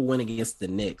coming off a win against the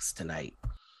Knicks tonight.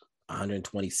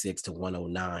 126 to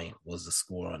 109 was the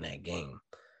score on that game.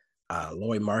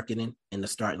 Lauri Markkanen in the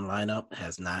starting lineup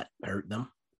has not hurt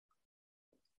them.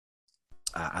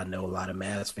 I know a lot of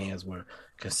Mavs fans were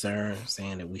concerned,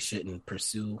 saying that we shouldn't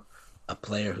pursue a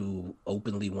player who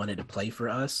openly wanted to play for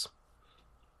us.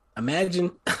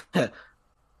 Imagine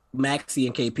Maxey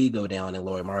and KP go down and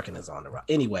Lauri Markkanen is on the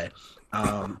roster. Anyway,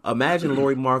 imagine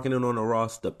Lauri Markkanen on the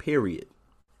roster, period.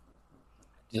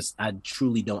 I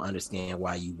truly don't understand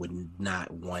why you would not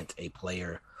want a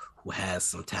player who has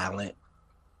some talent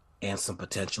and some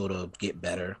potential to get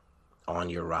better on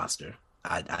your roster.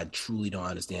 I truly don't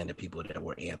understand the people that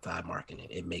were anti-Markkanen.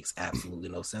 It makes absolutely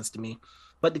no sense to me.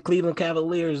 But the Cleveland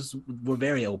Cavaliers were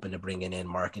very open to bringing in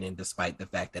Markkanen, despite the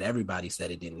fact that everybody said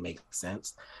it didn't make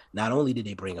sense. Not only did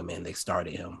they bring him in, they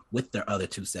started him with their other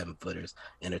 2 7-footers,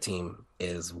 and their team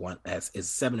is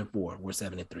 7-4. We're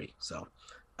 7-3. So,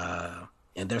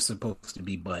 and they're supposed to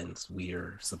be buttons.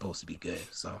 We're supposed to be good.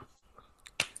 So,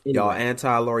 anyway. Y'all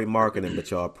anti-Lauri Markkanen, but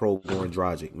y'all pro-Goran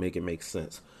Dragic. Make it make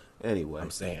sense. Anyway,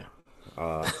 I'm saying.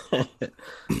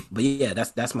 But yeah,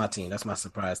 that's my team. That's my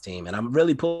surprise team, and I'm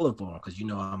really pulling for them because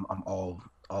I'm all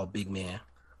big man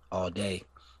all day.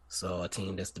 So a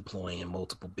team that's deploying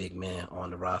multiple big men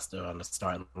on the roster, on the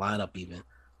starting lineup, even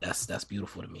that's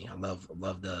beautiful to me. I love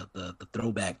the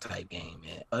throwback type game.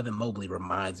 And Evan Mobley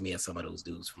reminds me of some of those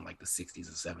dudes from like the 60s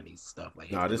and 70s stuff.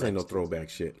 Like, nah, this ain't no throwback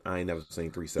shit. I ain't never seen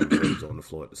 3 7-footers on the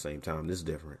floor at the same time. This is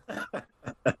different.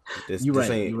 You're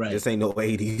right. This ain't no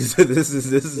 80s. This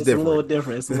is different. A little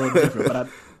different. It's a little different. But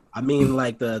I mean,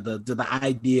 like the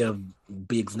idea of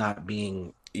bigs not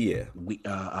being a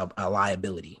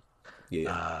liability.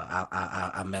 Yeah,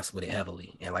 I mess with it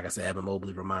heavily, and like I said, Evan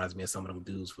Mobley reminds me of some of them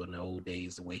dudes from the old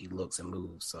days, the way he looks and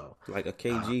moves. So like a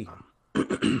KG,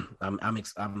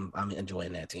 I'm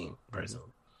enjoying that team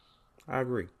personally. I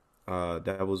agree.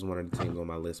 That was one of the teams on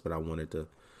my list, but I wanted to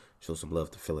show some love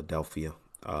to Philadelphia.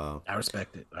 I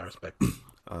respect it.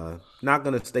 Not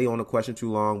gonna stay on the question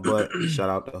too long, but shout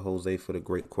out to Jose for the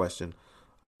great question.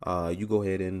 You go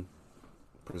ahead and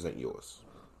present yours.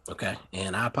 Okay,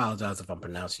 and I apologize if I'm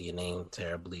pronouncing your name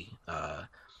terribly.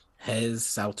 Hez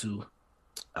Sautu,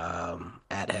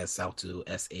 at Hez Sautu,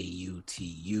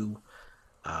 Sautu,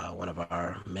 one of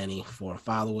our many foreign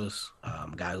followers,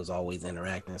 guy who's always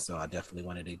interacting. So I definitely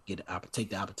wanted to take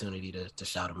the opportunity to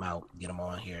shout him out, get him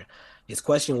on here. His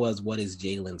question was, what is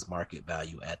Jalen's market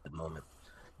value at the moment?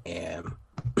 And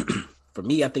for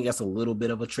me, I think that's a little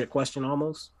bit of a trick question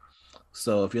almost.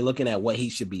 So if you're looking at what he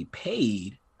should be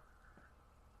paid,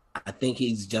 I think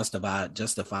he's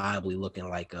justifiably looking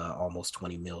like almost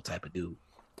 20 mil type of dude.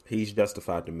 He's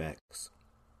justified to max.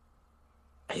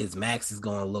 His max is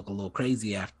going to look a little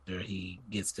crazy after he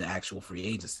gets to actual free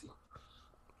agency.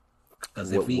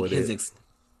 Because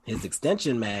his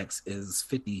extension max is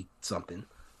 50 something,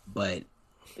 but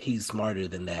he's smarter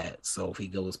than that. So if he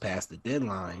goes past the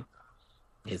deadline,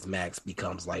 his max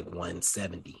becomes like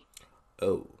 170.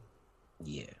 Oh,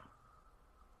 yeah.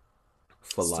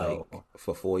 For 5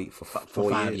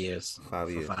 years. 5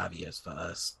 years. For 5 years for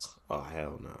us. Oh,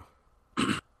 hell no.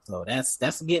 So that's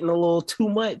getting a little too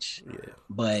much. Yeah.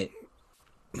 But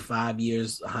 5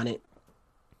 years, 100.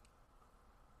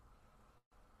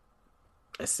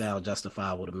 That sounds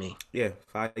justifiable to me. Yeah,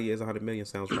 5 years, 100 million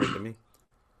sounds right to me.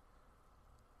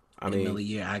 I mean, a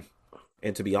year,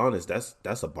 and to be honest,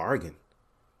 that's a bargain.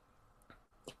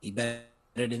 He better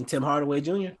than Tim Hardaway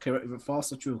Jr.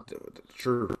 False or true?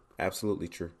 True, absolutely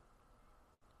true.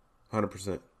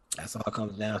 100%. That's all it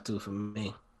comes down to for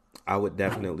me. I would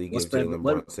definitely give Jalen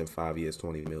Brunson 5 years,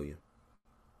 20 million.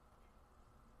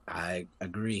 I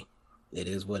agree. It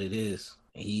is what it is.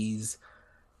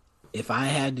 If I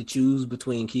had to choose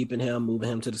between keeping him, moving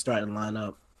him to the starting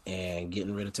lineup, and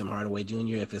getting rid of Tim Hardaway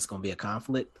Jr., if it's going to be a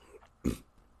conflict,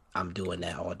 I'm doing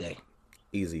that all day.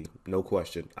 Easy. No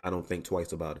question. I don't think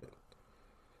twice about it.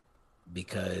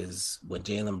 Because when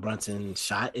Jalen Brunson's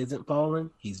shot isn't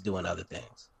falling, he's doing other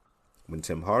things. When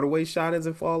Tim Hardaway's shot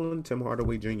isn't falling, Tim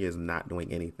Hardaway Jr. is not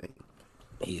doing anything.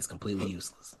 He is completely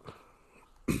useless.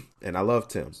 And I love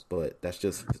Tim, but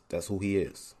that's who he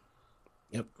is.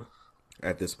 Yep.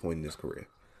 At this point in his career.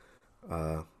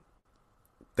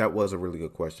 That was a really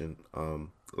good question.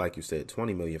 Like you said,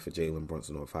 $20 million for Jalen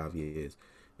Brunson on 5 years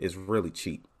is really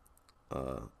cheap.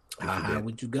 How high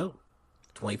would you go?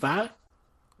 25?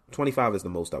 25 is the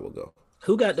most I would go.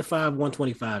 Who got the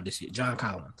 125 this year? John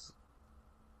Collins.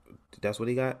 That's what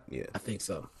he got? Yeah. I think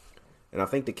so. And I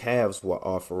think the Cavs were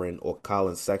offering, or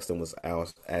Colin Sexton was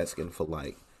asking for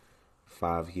like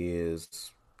 5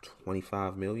 years,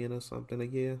 $25 million or something a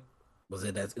year.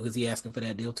 Was he asking for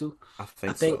that deal too? I I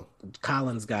think think so.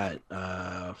 Collins got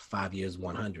 5 years,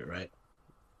 100, right?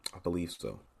 I believe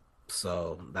so.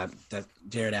 So that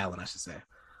Jared Allen, I should say.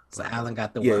 So Okay. Allen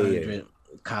got the Yeah, 100.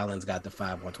 Collins got the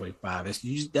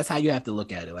 125. That's how you have to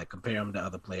look at it. Like compare them to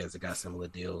other players that got similar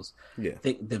deals. yeah. I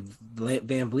think the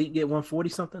Van Vliet get 140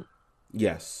 something.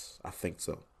 Yes, I think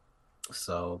so.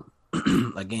 So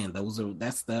again,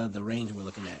 that's the range we're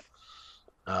looking at.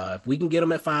 If we can get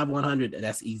them at 5-100,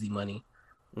 that's easy money.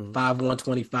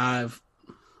 5-125,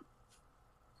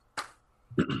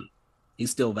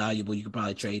 he's still valuable. You could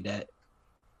probably trade that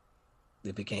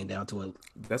if it came down to it.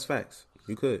 That's facts.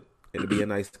 You could. It'd be a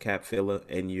nice cap filler,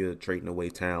 and you're trading away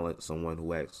talent, someone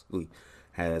who actually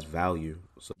has value.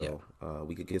 So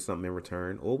we could get something in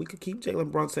return, or we could keep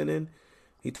Jalen Brunson, and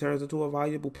he turns into a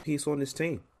valuable piece on this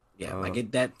team. Yeah,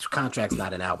 that contract's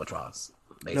not an albatross,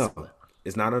 basically. No,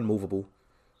 it's not unmovable,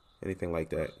 anything like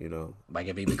that. Like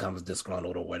if he becomes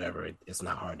disgruntled or whatever, it's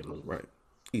not hard to move. Right,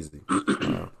 easy.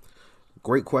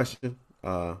 Great question.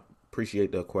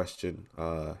 Appreciate the question.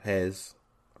 Hez,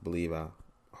 I believe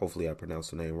hopefully I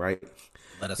pronounced the name right.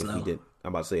 Let us If know. we did, I'm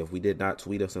about to say, if we did not,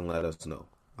 tweet us and let us know.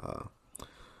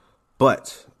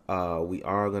 But we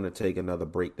are going to take another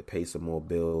break to pay some more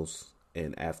bills.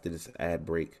 And after this ad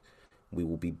break, we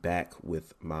will be back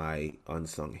with my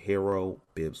unsung hero,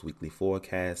 Bibbs Weekly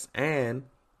Forecast, and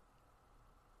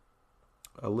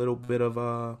a little bit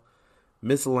of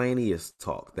miscellaneous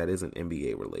talk that isn't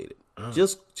NBA related.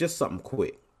 Just something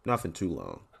quick. Nothing too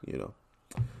long,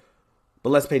 But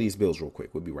let's pay these bills real quick.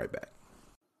 We'll be right back.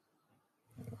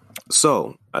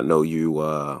 So, I know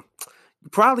you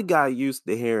probably got used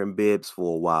to hearing Bibbs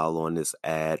for a while on this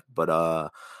ad, but I'm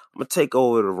going to take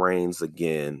over the reins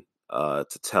again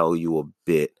to tell you a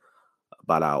bit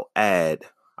about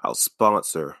our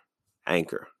sponsor,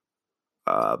 Anchor.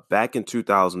 Back in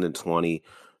 2020,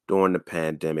 during the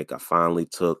pandemic, I finally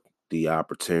took the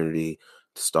opportunity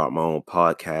to start my own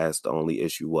podcast. The only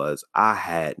issue was I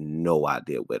had no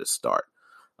idea where to start.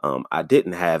 I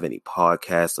didn't have any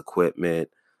podcast equipment,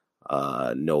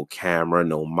 no camera,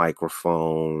 no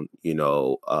microphone,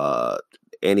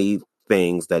 any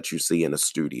things that you see in a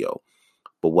studio.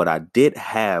 But what I did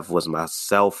have was my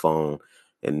cell phone,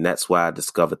 and that's why I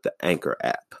discovered the Anchor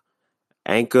app.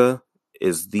 Anchor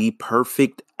is the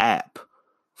perfect app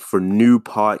for new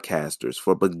podcasters,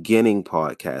 for beginning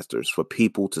podcasters, for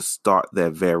people to start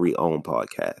their very own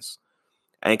podcast.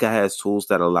 Anchor has tools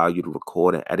that allow you to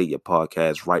record and edit your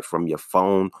podcast right from your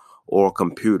phone or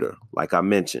computer, like I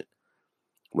mentioned.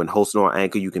 When hosting on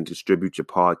Anchor, you can distribute your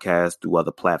podcast through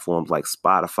other platforms like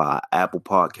Spotify, Apple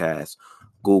Podcasts,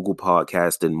 Google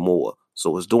Podcasts, and more.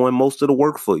 So it's doing most of the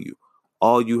work for you.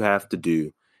 All you have to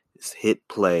do is hit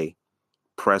play,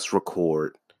 press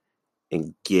record,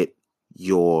 and get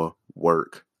your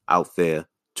work out there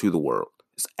to the world.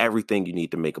 It's everything you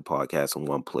need to make a podcast in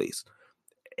one place.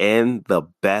 And the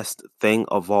best thing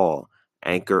of all,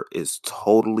 Anchor is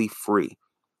totally free.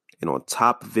 And on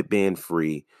top of it being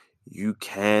free, you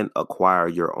can acquire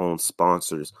your own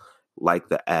sponsors like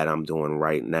the ad I'm doing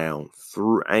right now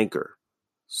through Anchor.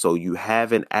 So you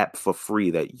have an app for free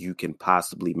that you can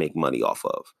possibly make money off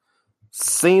of.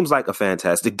 Seems like a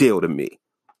fantastic deal to me.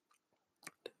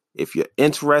 If you're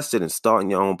interested in starting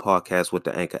your own podcast with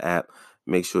the Anchor app,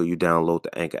 make sure you download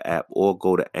the Anchor app or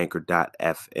go to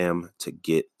anchor.fm to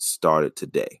get started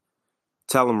today.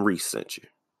 Tell them Reese sent you.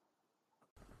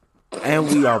 And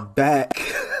we are back.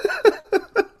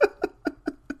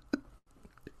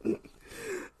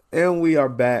 And we are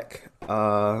back.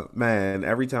 Man,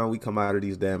 every time we come out of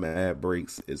these damn ad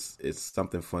breaks, it's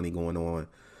something funny going on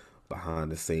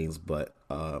behind the scenes. But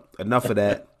enough of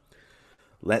that.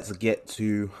 Let's get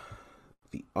to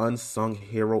the unsung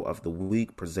hero of the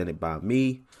week presented by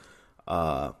me.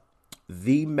 The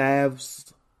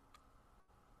Mavs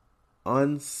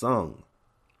Unsung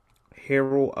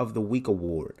Hero of the Week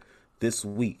award this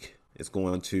week is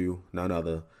going to none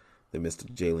other than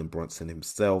Mr. Jalen Brunson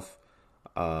himself.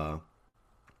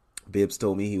 Bibbs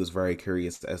told me he was very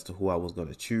curious as to who I was going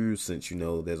to choose, since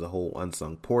there's a whole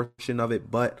unsung portion of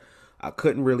it, but I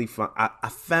couldn't really find. I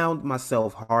found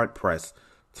myself hard pressed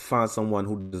to find someone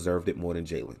who deserved it more than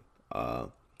Jalen.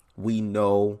 We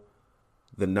know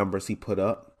the numbers he put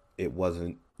up. It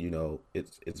wasn't,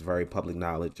 it's very public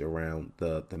knowledge around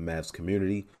the Mavs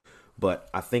community. But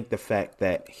I think the fact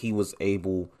that he was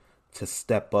able to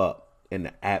step up in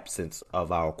the absence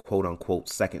of our quote unquote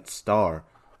second star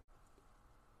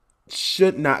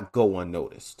should not go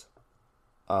unnoticed.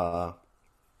 Not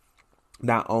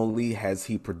only has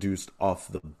he produced off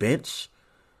the bench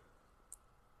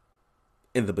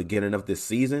in the beginning of this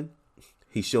season,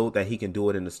 he showed that he can do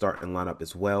it in the starting lineup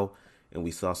as well. and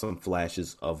we saw some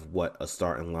flashes of what a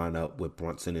starting lineup with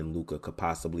Brunson and Luka could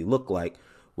possibly look like,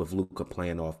 with Luka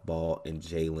playing off ball and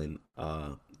Jalen,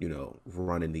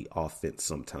 running the offense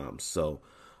sometimes. So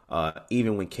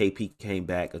even when KP came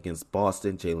back against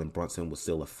Boston, Jalen Brunson was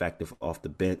still effective off the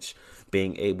bench.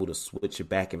 Being able to switch it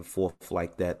back and forth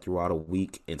like that throughout a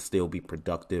week and still be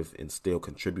productive and still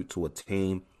contribute to a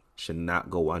team should not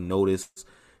go unnoticed.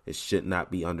 It should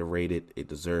not be underrated. It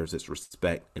deserves its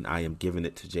respect, and I am giving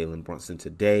it to Jalen Brunson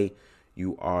today.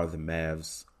 You are the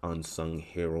Mavs unsung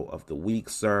hero of the week,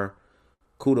 sir.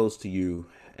 Kudos to you,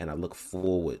 and I look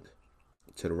forward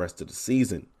to the rest of the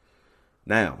season.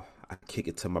 Now, I kick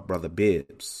it to my brother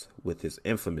Bibbs with his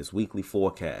infamous weekly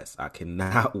forecast. I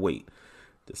cannot wait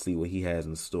to see what he has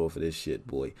in store for this shit,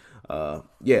 boy.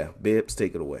 Bibbs,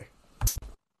 take it away.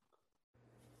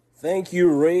 Thank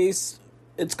you, Race.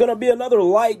 It's going to be another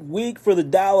light week for the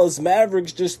Dallas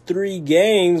Mavericks, just 3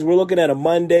 games. We're looking at a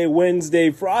Monday,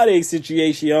 Wednesday, Friday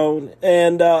situation.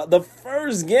 And the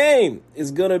first game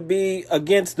is going to be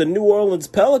against the New Orleans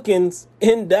Pelicans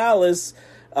in Dallas.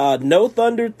 No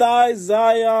Thunder Thighs,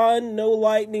 Zion, no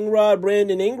Lightning Rod,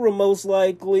 Brandon Ingram most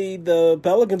likely. The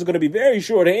Pelicans are going to be very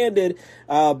short-handed.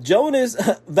 Jonas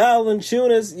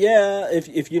Valanciunas,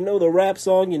 if you know the rap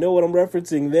song, you know what I'm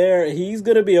referencing there. He's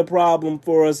going to be a problem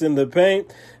for us in the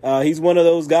paint. He's one of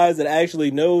those guys that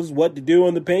actually knows what to do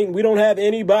in the paint. We don't have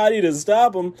anybody to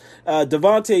stop him.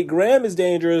 Devontae Graham is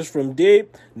dangerous from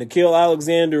deep. Nickeil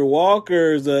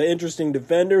Alexander-Walker is an interesting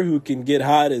defender who can get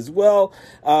hot as well.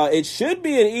 It should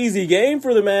be an easy game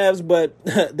for the Mavs, but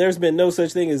there's been no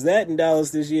such thing as that in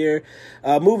Dallas this year.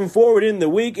 Moving forward in the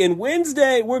week, and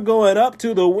Wednesday, we're going up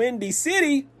to the Windy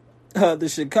City. The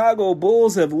Chicago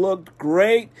Bulls have looked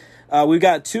great. We've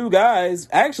got 2 guys,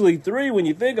 actually 3 when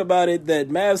you think about it, that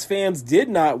Mavs fans did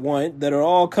not want, that are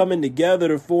all coming together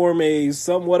to form a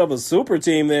somewhat of a super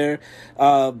team there.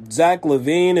 Zach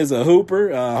LaVine is a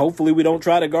hooper. Hopefully we don't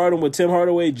try to guard him with Tim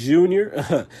Hardaway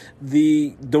Jr.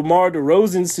 The DeMar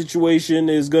DeRozan situation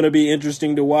is going to be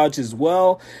interesting to watch as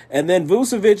well. And then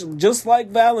Vucevic, just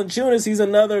like Valanciunas, he's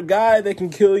another guy that can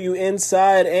kill you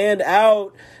inside and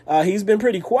out. He's been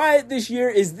pretty quiet this year.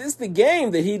 Is this the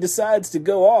game that he decides to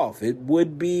go off? It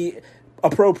would be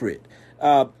appropriate.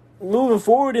 Moving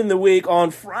forward in the week,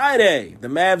 on Friday, the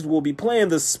Mavs will be playing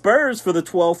the Spurs for the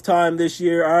 12th time this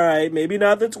year. All right, maybe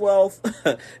not the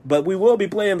 12th, but we will be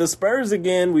playing the Spurs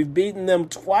again. We've beaten them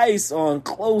twice on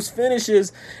close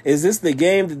finishes. Is this the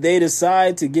game that they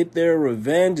decide to get their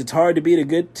revenge? It's hard to beat a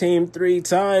good team 3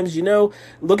 times. You know,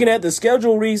 looking at the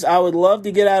schedule, Reese, I would love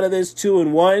to get out of this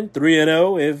 2-1,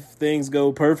 3-0 if things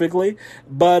go perfectly.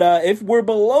 But if we're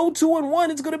below 2-1,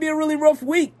 it's going to be a really rough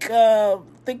week.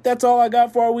 I think that's all I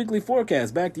got for our weekly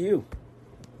forecast. Back to you.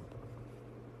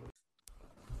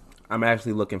 I'm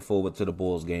actually looking forward to the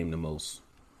Bulls game the most.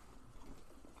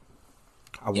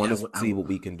 I want to see what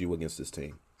we can do against this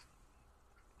team.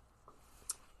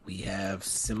 We have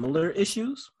similar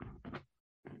issues.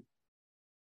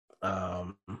 I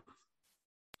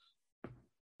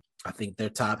think they're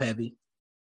top heavy.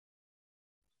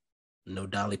 No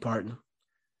Dolly Parton.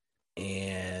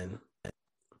 And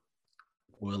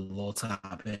we're a little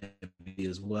top heavy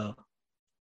as well.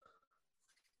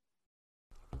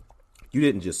 You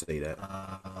didn't just say that.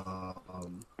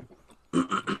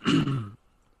 Let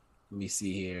me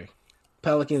see here.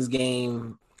 Pelicans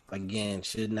game, again,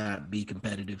 should not be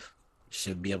competitive.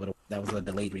 Should be able to. That was a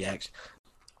delayed reaction.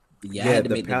 Yeah, I had to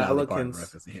make the Dolly Parton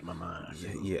reference to hit my mind.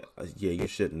 Yeah, you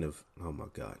shouldn't have. Oh, my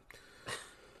God.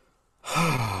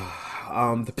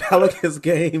 The Pelicans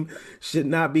game should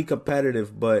not be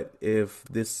competitive, but if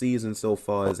this season so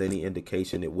far is any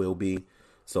indication, it will be.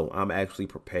 So I'm actually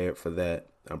prepared for that.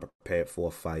 I'm prepared for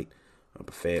a fight. I'm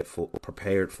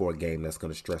prepared for a game that's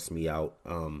going to stress me out.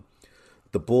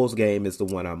 The Bulls game is the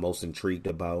one I'm most intrigued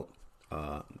about.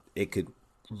 It could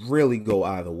really go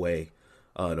either way.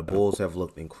 The Bulls have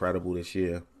looked incredible this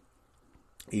year,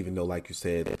 even though, like you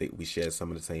said, we share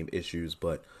some of the same issues,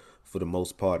 but for the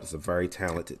most part, it's a very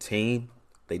talented team.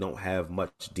 They don't have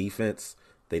much defense.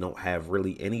 They don't have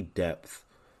really any depth.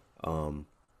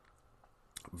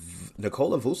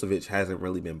 Nikola Vucevic hasn't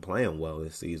really been playing well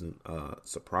this season,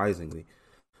 surprisingly.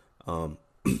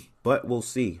 But we'll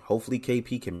see. Hopefully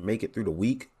KP can make it through the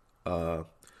week. We'll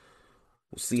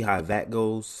see how that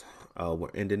goes.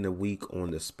 We're ending the week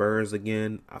on the Spurs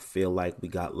again. I feel like we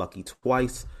got lucky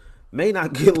twice. May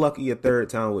not get lucky a third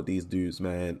time with these dudes,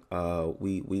 man.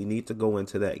 We need to go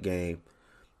into that game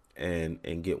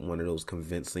and get one of those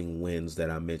convincing wins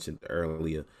that I mentioned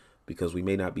earlier, because we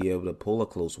may not be able to pull a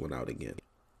close one out again.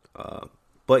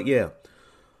 But yeah,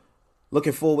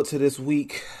 looking forward to this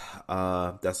week.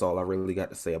 That's all I really got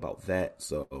to say about that.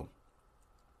 So,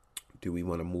 do we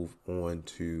want to move on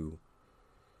to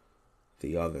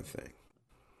the other thing?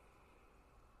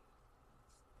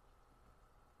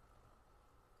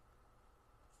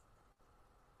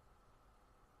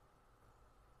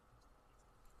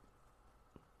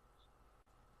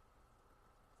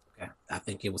 Okay. I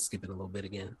think it was skipping a little bit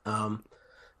again.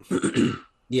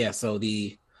 Yeah, so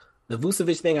the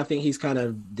Vucevic thing, I think he's kind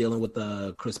of dealing with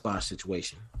the Chris Bosh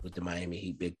situation with the Miami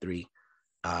Heat Big Three.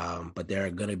 But there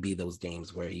are going to be those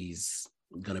games where he's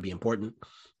going to be important.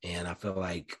 And I feel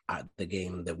like the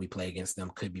game that we play against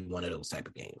them could be one of those type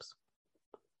of games.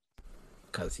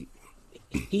 Because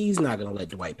he's not going to let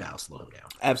Dwight Powell slow him down.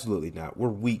 Absolutely not. We're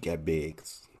weak at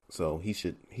bigs. So he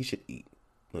should eat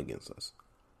against us.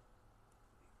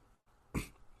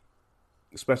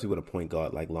 Especially with a point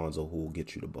guard like Lonzo who will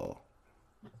get you the ball.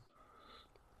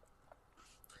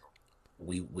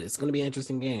 It's going to be an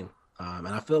interesting game. And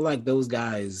I feel like those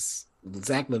guys,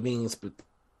 Zach LaVine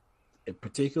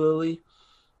particularly,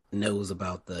 knows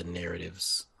about the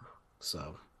narratives.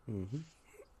 So.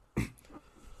 Mm-hmm.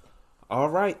 All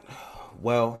right.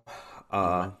 Well,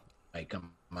 I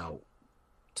come out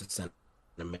to send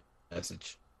a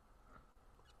message.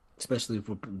 Especially if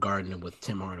we're guarding with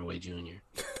Tim Hardaway Jr.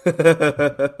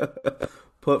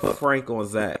 Put Frank on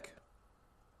Zach.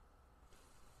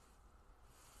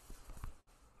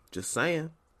 Just saying.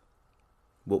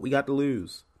 What we got to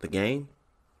lose? The game?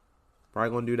 Probably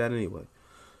going to do that anyway.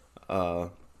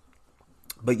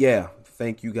 But yeah,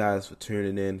 thank you guys for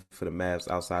tuning in for the Mavs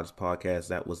Outsiders podcast.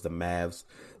 That was the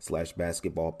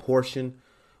Mavs/basketball portion.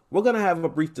 We're going to have a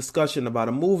brief discussion about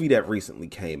a movie that recently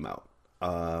came out.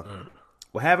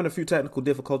 We're having a few technical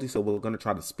difficulties, so we're going to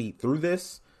try to speed through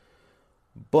this.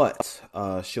 But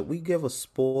should we give a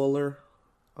spoiler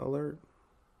alert?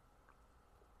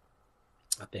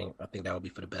 I think that would be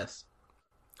for the best.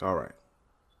 All right.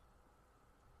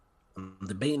 I'm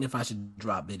debating if I should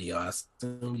drop video. I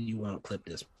assume you won't clip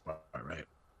this part, right?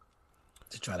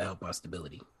 To try to help our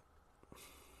stability.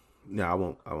 No, I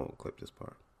won't clip this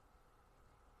part.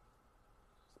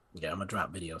 Yeah, I'm gonna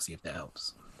drop video, see if that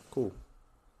helps. Cool.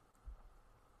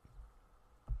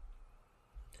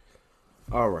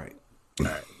 All right.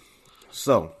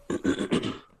 So,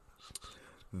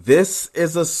 this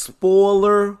is a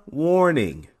spoiler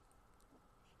warning.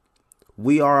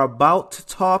 We are about to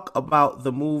talk about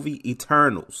the movie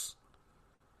Eternals.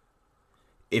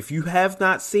 If you have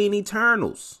not seen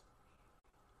Eternals,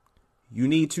 you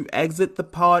need to exit the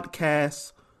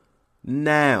podcast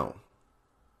now.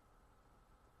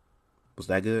 Was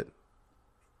that good?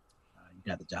 You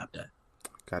got the job done.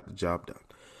 Got the job done.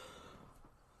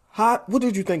 What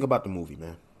did you think about the movie,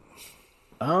 man?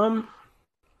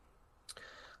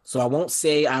 So I won't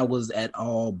say I was at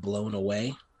all blown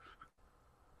away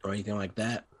or anything like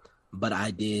that, but I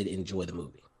did enjoy the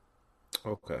movie.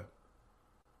 Okay.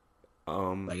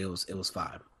 Like it was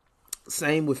fine.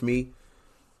 Same with me.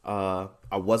 I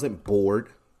wasn't bored.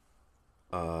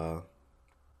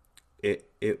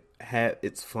 It had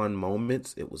its fun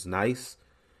moments. It was nice.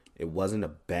 It wasn't a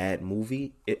bad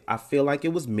movie. I feel like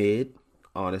it was mid,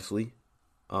 honestly.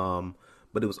 But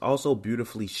it was also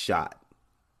beautifully shot.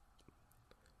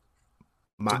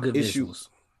 Good visuals.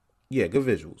 Yeah, good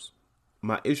visuals.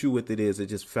 My issue with it is it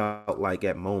just felt like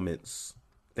at moments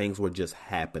things were just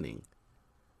happening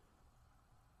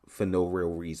for no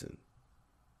real reason.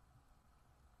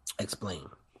 Explain.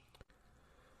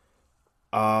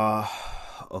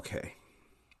 Okay.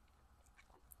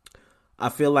 I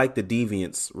feel like the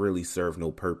deviants really serve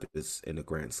no purpose in the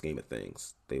grand scheme of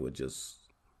things. They were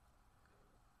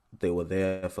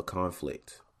there for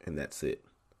conflict, and that's it.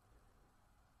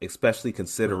 Especially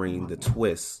considering the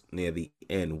twist near the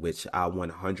end, which I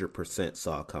 100%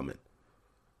 saw coming.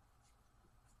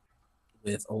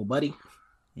 With old buddy?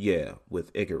 Yeah, with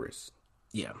Icarus.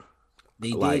 Yeah.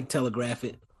 They did telegraph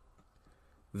it.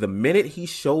 The minute he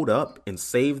showed up and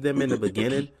saved them in the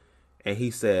beginning, and he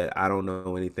said, I don't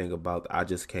know anything about, I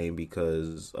just came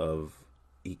because of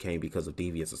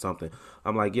deviance or something.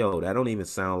 I'm like, yo, that don't even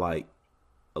sound like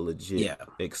a legit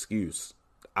excuse.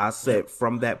 I said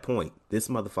from that point, this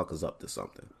motherfucker's up to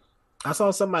something. I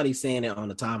saw somebody saying it on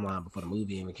the timeline before the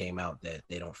movie even came out that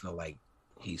they don't feel like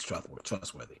he's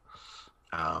trustworthy.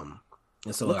 And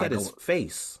so look at his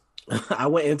face. I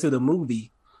went into the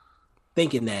movie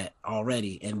thinking that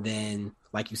already, and then,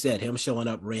 like you said, him showing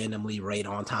up randomly right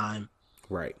on time,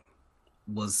 right,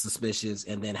 was suspicious,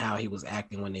 and then how he was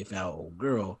acting when they found old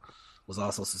girl was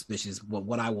also suspicious. But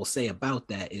what I will say about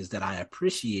that is that I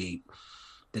appreciate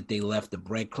that they left the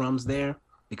breadcrumbs there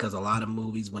because a lot of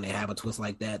movies, when they have a twist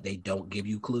like that, they don't give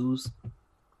you clues,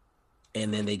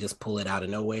 and then they just pull it out of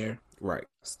nowhere. Right.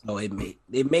 So it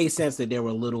made sense that there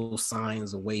were little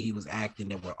signs of the way he was acting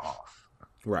that were off.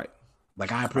 Right.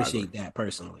 Like, I appreciate that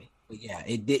personally. But yeah,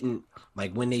 it didn't,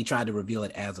 like, when they tried to reveal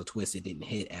it as a twist, it didn't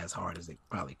hit as hard as it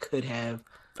probably could have.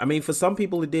 I mean, for some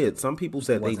people it did. Some people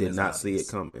said they did not see it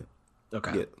coming.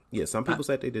 Okay. Yeah. Some people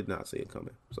said they did not see it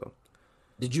coming. So,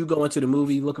 did you go into the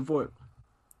movie looking for it?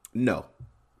 No.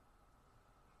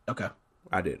 Okay.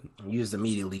 I didn't. You just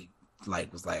immediately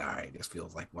was like, all right, this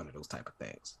feels like one of those type of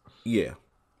things. Yeah.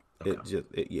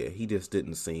 Okay. He just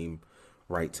didn't seem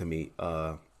right to me.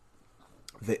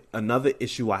 Another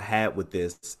issue I had with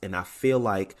this, and I feel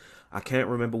like I can't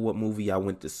remember what movie I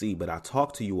went to see, but I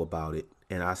talked to you about it,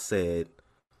 and I said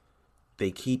they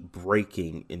keep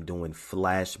breaking and doing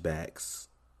flashbacks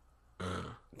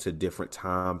to different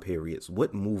time periods.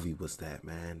 What movie was that,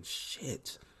 man?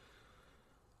 Shit.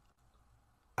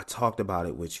 I talked about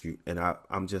it with you, and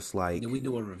I'm just like... Did we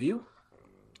do a review?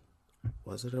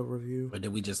 Was it a review? Or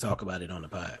did we just talk about it on the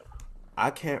pod? I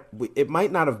can't... It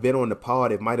might not have been on the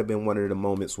pod. It might have been one of the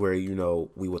moments where,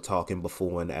 we were talking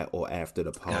before or after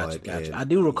the pod. Gotcha. I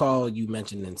do recall you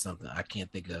mentioning something. I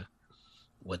can't think of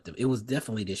it was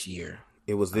definitely this year.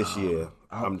 It was this year.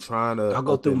 I'm trying to... I'll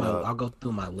go through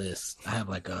my list. I have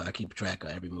I keep track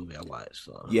of every movie I watch.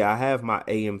 So yeah, I have my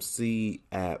AMC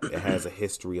app. It has a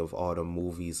history of all the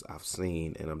movies I've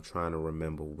seen, and I'm trying to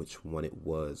remember which one it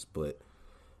was, but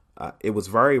it was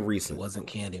very recent. It wasn't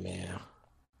Candyman.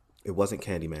 It wasn't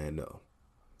Candyman,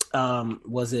 no.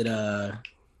 Was it a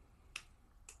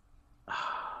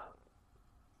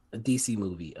DC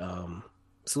movie?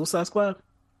 Suicide Squad?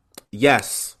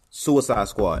 Yes, Suicide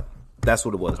Squad. That's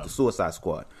what it was, the Suicide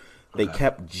Squad. They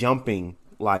kept jumping,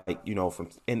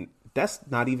 and that's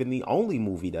not even the only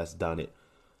movie that's done it.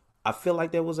 I feel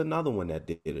like there was another one that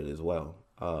did it as well.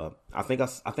 I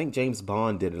think James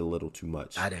Bond did it a little too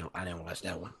much. I didn't watch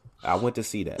that one. I went to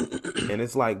see that, and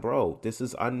it's like, bro, this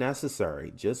is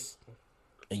unnecessary.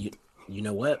 And you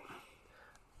know what?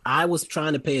 I was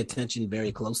trying to pay attention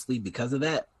very closely because of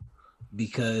that,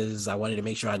 because I wanted to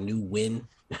make sure I knew when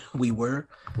we were.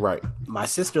 Right. My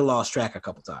sister lost track a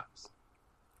couple times.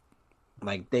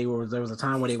 Like, there was a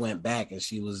time where they went back and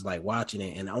she was like watching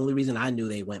it, and the only reason I knew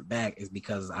they went back is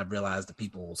because I realized the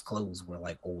people's clothes were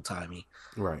like old timey.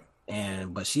 Right.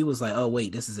 But she was like, "Oh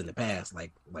wait, this is in the past."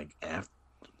 Like after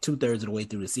 2/3 of the way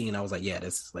through the scene, I was like, "Yeah,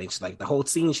 this is like the whole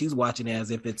scene she's watching it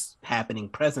as if it's happening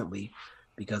presently,"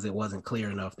 because it wasn't clear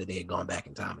enough that they had gone back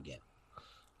in time again.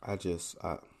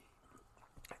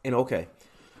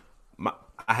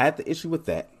 I had the issue with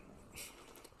that.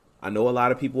 I know a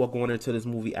lot of people are going into this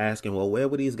movie asking, well, where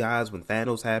were these guys when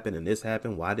Thanos happened and this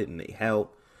happened? Why didn't they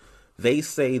help? They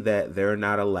say that they're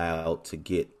not allowed to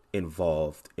get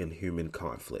involved in human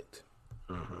conflict.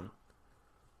 Mm-hmm.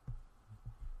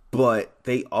 But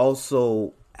they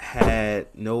also had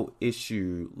no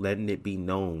issue letting it be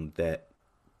known that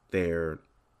they're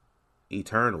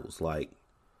Eternals, like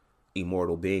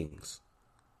immortal beings.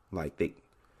 Like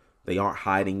they aren't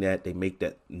hiding that. They make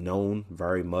that known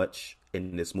very much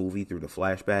in this movie through the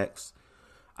flashbacks.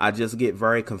 I just get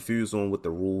very confused on what the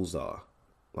rules are.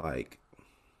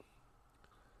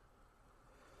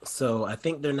 So I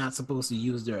think they're not supposed to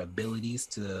use their abilities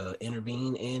to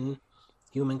intervene in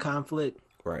human conflict.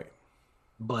 Right.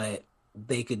 But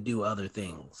they could do other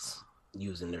things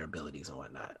using their abilities and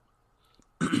whatnot.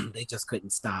 They just couldn't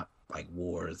stop like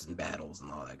wars and battles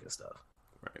and all that good stuff.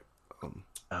 Right.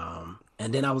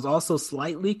 And then I was also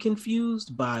slightly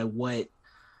confused by what,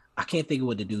 I can't think of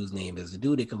what the dude's name is. The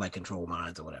dude that could like control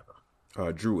minds or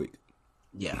whatever. Druid.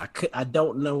 Yeah, I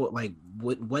don't know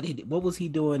what was he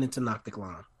doing in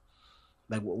Tenochtitlan?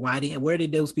 Like where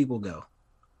did those people go?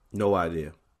 No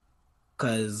idea.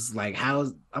 Cause like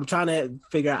I'm trying to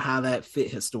figure out how that fit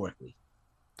historically.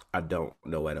 I don't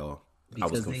know at all.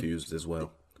 Because I was confused as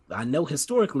well. I know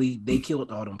historically they killed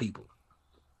all them people.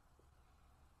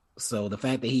 So the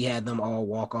fact that he had them all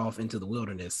walk off into the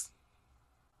wilderness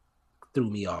threw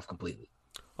me off completely.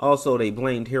 Also, they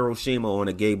blamed Hiroshima on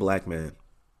a gay black man.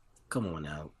 Come on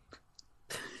now.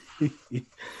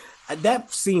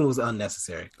 That scene was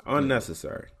unnecessary.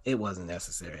 Unnecessary. It wasn't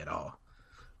necessary at all.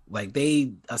 Like,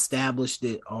 they established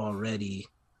it already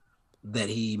that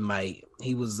he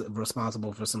was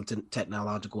responsible for some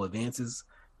technological advances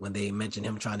when they mentioned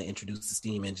him trying to introduce the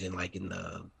steam engine, like in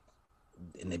the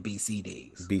BC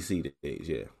days. BC days,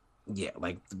 yeah. Yeah,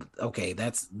 like, okay,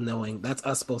 that's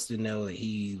us supposed to know that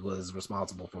he was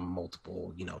responsible for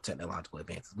multiple, technological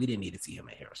advances. We didn't need to see him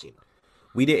at Hiroshima.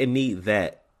 We didn't need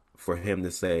that for him to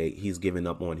say he's giving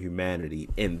up on humanity,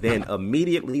 and then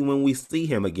immediately when we see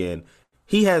him again,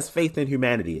 he has faith in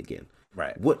humanity again.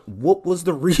 Right. What was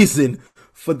the reason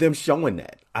for them showing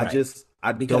that? I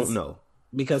don't know.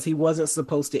 Because he wasn't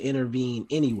supposed to intervene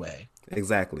anyway.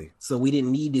 Exactly. So we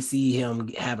didn't need to see him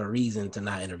have a reason to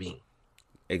not intervene.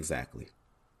 Exactly.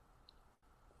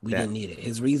 We didn't need it.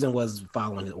 His reason was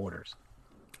following his orders.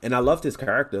 And I loved his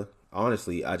character.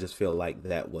 Honestly, I just feel like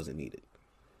that wasn't needed.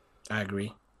 I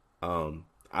agree.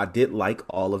 I did like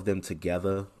all of them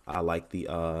together. I like the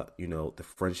the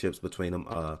friendships between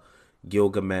them.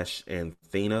 Gilgamesh and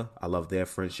Thena. I love their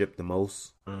friendship the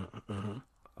most. Mm-hmm.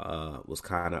 Was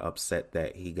kind of upset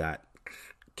that he got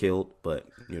killed, but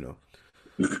they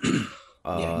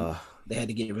had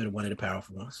to get rid of one of the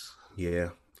powerful ones. Yeah.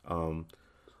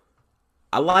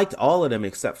 I liked all of them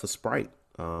except for Sprite.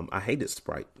 I hated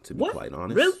Sprite, to be quite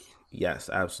honest. Really? Yes,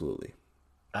 absolutely.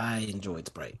 I enjoyed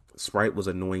Sprite. Sprite was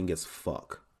annoying as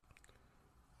fuck.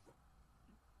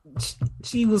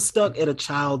 She was stuck in a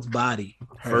child's body.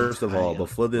 First of all,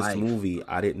 before this movie,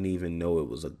 I didn't even know it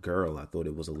was a girl. I thought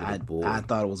it was a little boy. I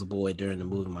thought it was a boy during the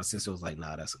movie. My sister was like,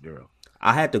 "Nah, that's a girl."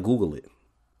 I had to Google it.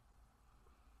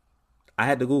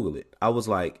 I was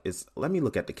like, let me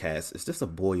look at the cast. Is this a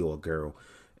boy or a girl?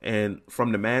 And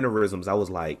from the mannerisms, I was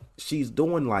like, she's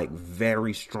doing like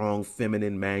very strong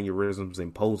feminine mannerisms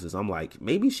and poses. I'm like,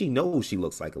 maybe she knows she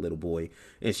looks like a little boy,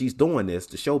 and she's doing this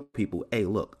to show people, hey,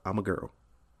 look, I'm a girl.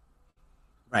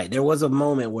 Right. There was a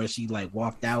moment where she like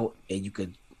walked out, and you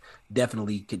could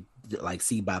definitely like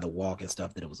see by the walk and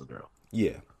stuff that it was a girl.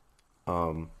 Yeah.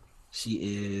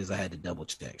 She is. I had to double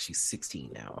check. She's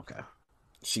 16 now. Okay.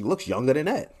 She looks younger than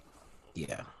that.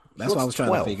 Yeah. That's what I was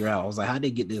trying to figure out. I was like, how'd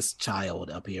they get this child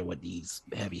up here with these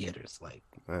heavy hitters? Like,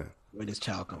 where did this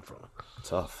child come from?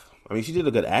 Tough. I mean, she did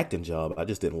a good acting job. I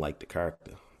just didn't like the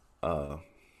character.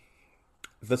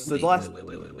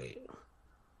 Wait.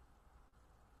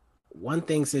 One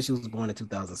thing says she was born in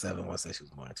 2007. One says she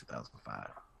was born in 2005.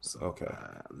 So okay.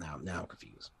 Now I'm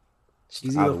confused.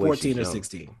 She's either 14 or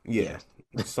 16. Yeah.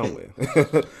 Somewhere.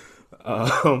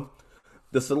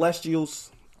 The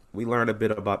Celestials. We learned a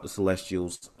bit about the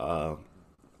Celestials.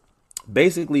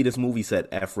 Basically, this movie said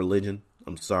F religion.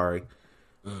 I'm sorry.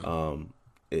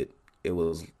 It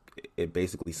was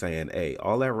basically saying, hey,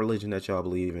 all that religion that y'all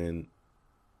believe in,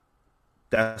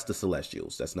 that's the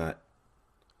Celestials. That's not.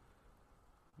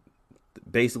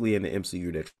 Basically, in the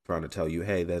MCU, they're trying to tell you,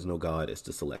 hey, there's no God. It's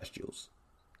the Celestials.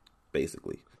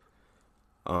 Basically,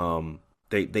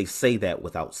 they say that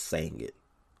without saying it.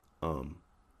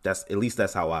 That's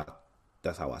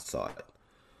how I saw it.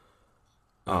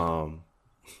 But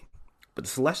the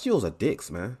Celestials are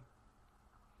dicks, man.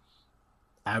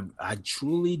 I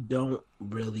truly don't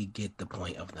really get the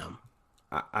point of them.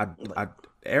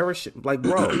 Like,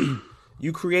 bro,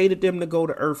 you created them to go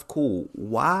to Earth, cool.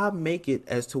 Why make it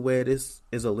as to where this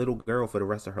is a little girl for the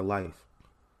rest of her life?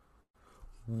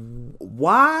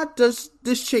 Why does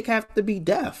this chick have to be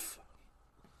deaf?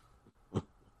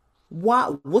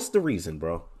 Why? What's the reason,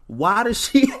 bro? Why does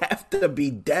she have to be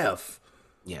deaf?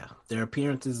 Yeah, their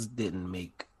appearances didn't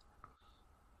make.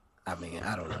 I mean,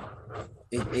 I don't know.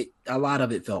 A lot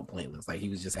of it felt pointless. Like he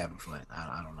was just having fun.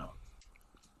 I don't know.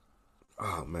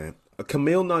 Oh man,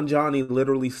 Kumail Nanjiani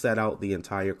literally set out the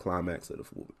entire climax of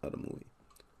the movie.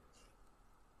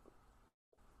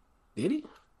 Did he?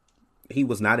 He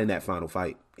was not in that final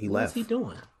fight. He left. What's he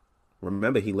doing?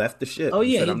 Remember, he left the ship. Oh,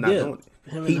 he yeah, said, he I'm did. not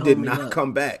doing it. He did not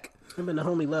come back. Him and the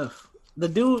homie left.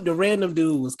 The random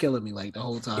dude was killing me like the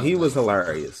whole time. He was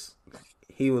hilarious.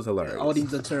 He was hilarious. All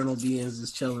these eternal beings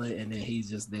just chilling, and then he's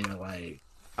just there like.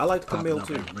 I liked Kumail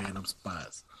too. In random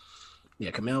spots.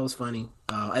 Yeah, Kumail was funny.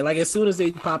 And like as soon as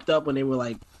they popped up when they were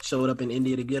like showed up in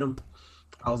India to get him,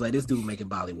 I was like, this dude making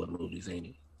Bollywood movies, ain't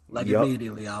he? Like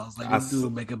immediately, I was like, this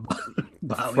dude making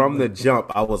Bollywood. From the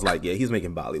jump, I was like, yeah, he's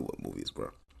making Bollywood movies,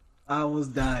 bro. I was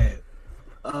dying.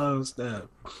 Oh snap!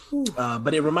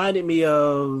 But it reminded me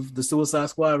of the Suicide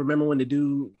Squad. Remember when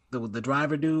the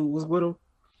driver dude was with him?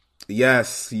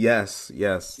 Yes. He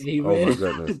ran my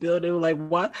goodness. the building. Like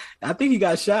what? I think he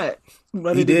got shot.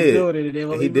 He did.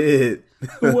 He did.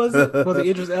 Who was it? Was it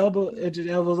Idris Elba? Idris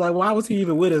Elba was like, why was he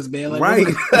even with us, man? Like, right.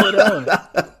 What's going on?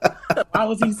 Why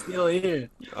was he still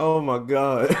here? Oh my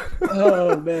god.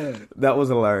 Oh man, that was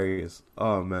hilarious.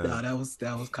 Oh man. No, that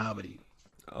was comedy.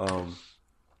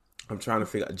 I'm trying to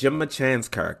figure out Gemma Chan's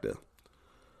character.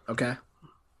 Okay.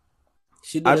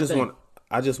 I just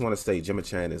want to say Gemma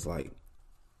Chan is like,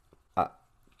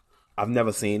 I've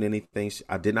never seen anything.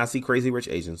 I did not see Crazy Rich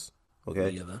Asians.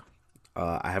 Okay.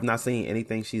 I have not seen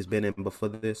anything she's been in before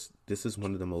this. This is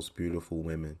one of the most beautiful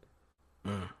women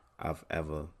I've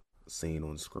ever seen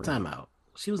on screen. Time out.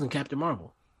 She was in Captain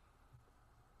Marvel.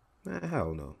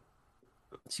 Hell no.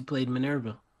 She played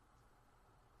Minerva.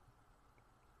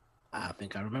 I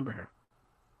think I remember her.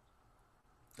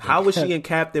 How was she in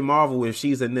Captain Marvel if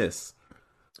she's in this?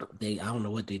 I don't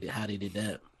know what they did, how they did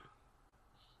that.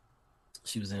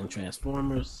 She was in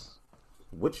Transformers.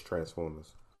 Which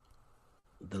Transformers?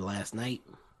 The Last Night.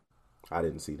 I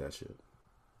didn't see that shit.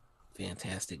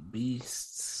 Fantastic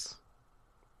Beasts.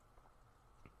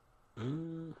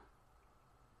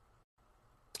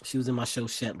 She was in my show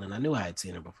Shetland. I knew I had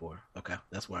seen her before. Okay,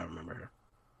 that's where I remember her.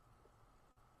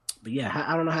 But yeah,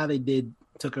 I don't know how they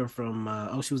took her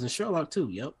from. She was in Sherlock too.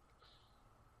 Yep.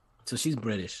 So she's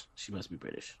British. She must be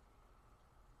British.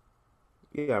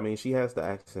 Yeah, I mean she has the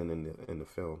accent in the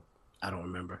film. I don't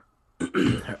remember.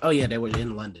 Oh yeah, they were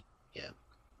in London. Yeah.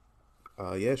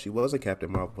 Yeah, she was a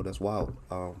Captain Marvel. That's wild.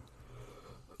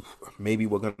 Maybe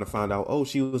we're gonna find out. Oh,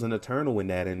 she was an Eternal in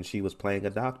that, and she was playing a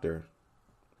doctor.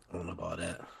 I don't know about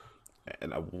that.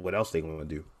 And what else they gonna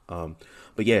do?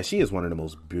 But yeah, she is one of the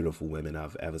most beautiful women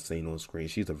I've ever seen on screen.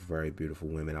 She's a very beautiful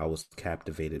woman. I was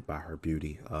captivated by her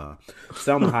beauty.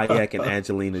 Selma Hayek and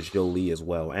Angelina Jolie as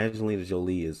well. Angelina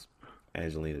Jolie is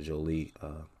Angelina Jolie.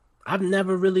 I've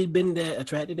never really been that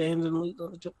attracted to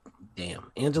Angelina Jolie.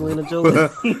 Damn, Angelina Jolie.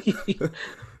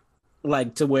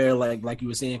 Like to where like you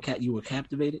were saying, you were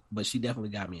captivated, but she definitely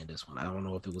got me in this one. I don't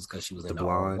know if it was because she was in the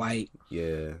all white,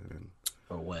 yeah,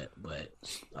 or what, but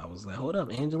I was like, hold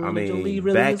up, Angelina Jolie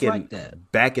really is like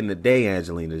that. Back in the day,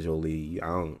 Angelina Jolie,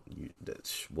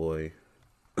 boy.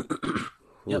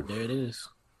 Yep, there it is.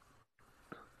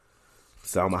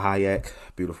 Salma Hayek,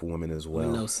 beautiful woman as well.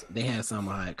 You know, they had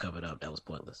Salma Hayek covered up. That was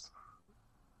pointless.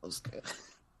 That was good.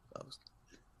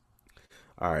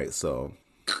 All right, so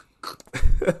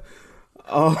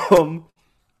I'm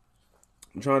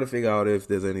trying to figure out if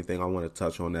there's anything I want to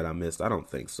touch on that I missed. I don't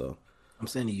think so. I'm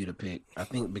sending you the pick. I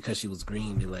think because she was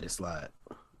green, they let it slide.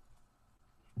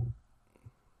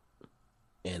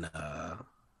 In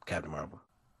Captain Marvel.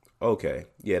 Okay.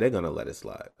 Yeah, they're gonna let it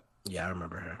slide. Yeah, I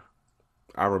remember her.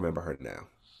 I remember her now.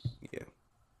 Yeah.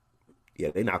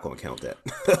 Yeah, they're not gonna count that.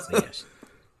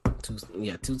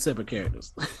 Two separate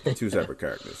characters. Two separate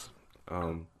characters.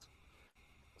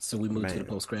 So we move to the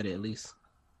post credit at least.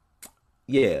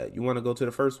 Yeah, you want to go to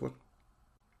the first one?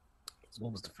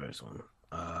 What was the first one?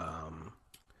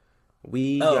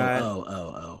 We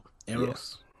got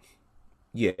Eros.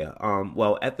 Yeah.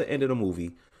 Well, at the end of the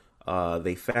movie,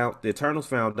 the Eternals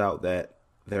found out that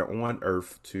they're on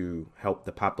Earth to help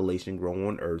the population grow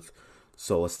on Earth.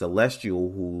 So a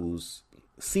Celestial who's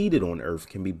seeded on Earth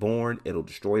can be born. It'll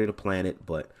destroy the planet,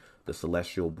 but the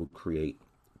Celestial will create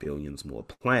billions more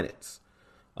planets.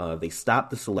 They stop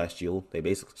the Celestial.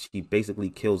 She basically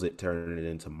kills it, turning it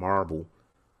into marble.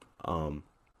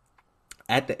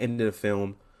 At the end of the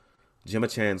film, Gemma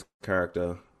Chan's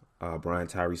character, Brian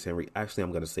Tyree Henry. Actually,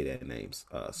 I'm going to say their names.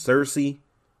 Cersei,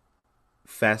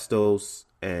 Phastos,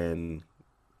 and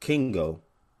Kingo.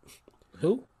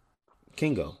 Who?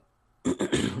 Kingo.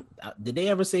 Did they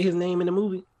ever say his name in the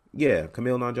movie? Yeah,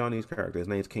 Camille Nanjiani's character. His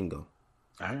name's Kingo.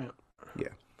 All right. Yeah.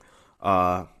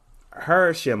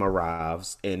 Hersham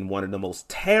arrives in one of the most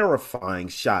terrifying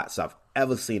shots I've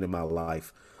ever seen in my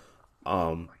life.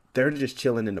 They're just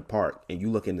chilling in the park, and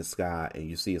you look in the sky, and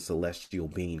you see a celestial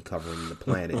being covering the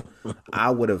planet. I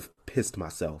would have pissed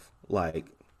myself,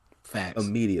 facts,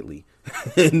 immediately.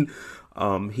 And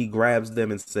he grabs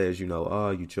them and says,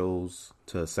 you chose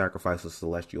to sacrifice a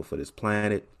celestial for this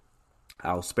planet.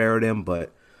 I'll spare them,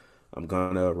 but I'm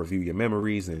gonna review your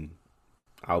memories, and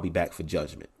I'll be back for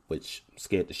judgment, which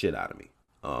scared the shit out of me.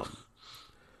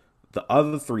 The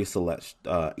other three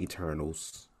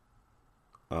Eternals,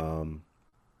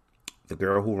 the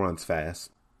girl who runs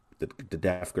fast, the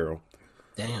deaf girl.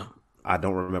 Damn. I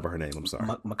don't remember her name. I'm sorry.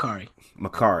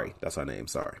 Makari. That's her name.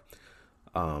 Sorry.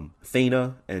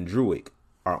 Thena and Druig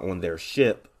are on their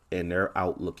ship, and they're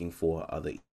out looking for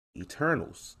other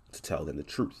Eternals to tell them the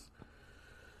truth.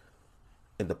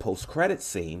 In the post-credit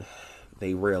scene,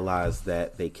 they realize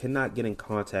that they cannot get in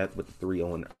contact with the three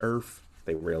on Earth.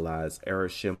 They realize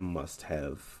Ereshkigal must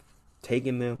have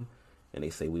taken them, and they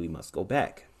say, we must go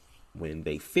back. When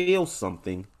they feel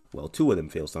something, well, two of them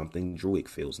feel something. Druig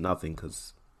feels nothing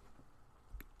because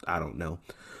I don't know.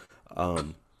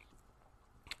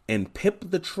 And Pip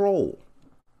the Troll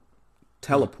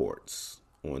teleports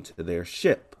onto their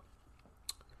ship.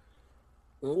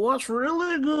 What's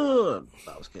really good?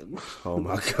 I was kidding. Oh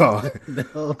my God.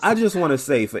 I just want to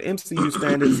say, for MCU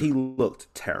standards, he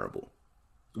looked terrible.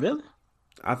 Really?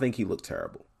 I think he looked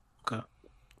terrible. Okay.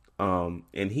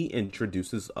 And he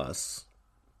introduces us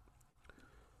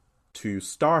to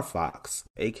Star Fox,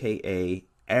 aka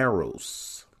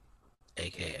Eros,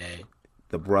 AKA.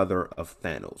 the brother of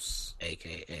Thanos,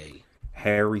 AKA.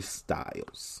 Harry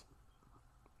Styles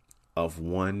of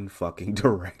One Fucking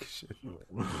Direction.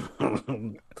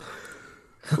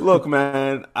 Look,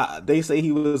 man, they say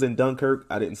he was in Dunkirk.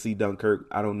 I didn't see Dunkirk.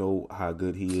 I don't know how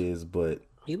good he is, but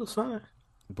He was fine.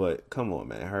 But come on,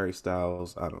 man, Harry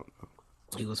Styles. I don't know.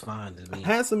 He was fine to me.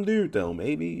 Handsome dude though,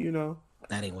 maybe, you know.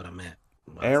 That ain't what I meant.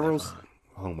 Eros.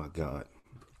 Oh my God.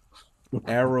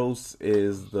 Eros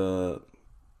is the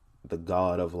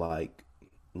god of like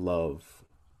love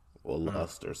or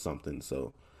lust or something.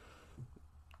 So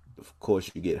of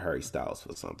course you get Harry Styles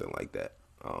for something like that.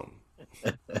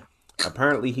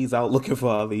 Apparently he's out looking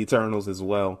for the Eternals as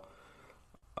well.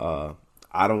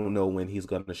 I don't know when he's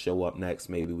gonna show up next.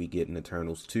 Maybe we get an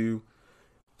Eternals 2.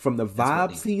 From the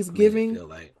vibes he's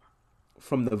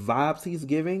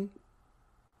giving,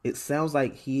 it sounds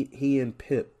like he and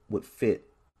Pip would fit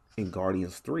in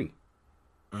Guardians 3.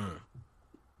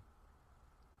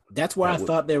 That's where I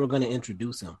thought they were going to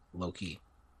introduce him, low key.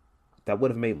 That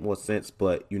would have made more sense,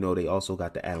 but you know they also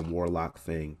got the Adam Warlock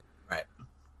thing. Right.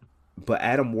 But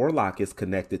Adam Warlock is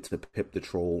connected to Pip the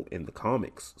Troll in the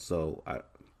comics, so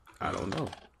I don't know.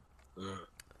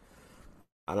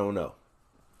 I don't know.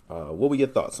 What were your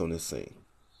thoughts on this scene?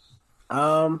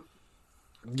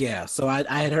 Yeah, so I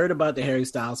had heard about the Harry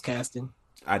Styles casting.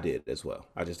 I did as well.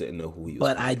 I just didn't know who he was.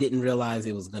 But I didn't realize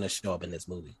it was going to show up in this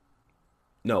movie.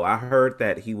 No, I heard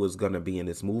that he was going to be in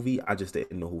this movie. I just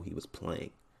didn't know who he was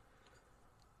playing.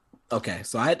 Okay,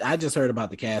 so I just heard about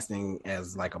the casting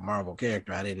as like a Marvel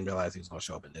character. I didn't realize he was going to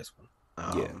show up in this one.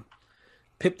 Yeah.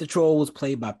 Pip the Troll was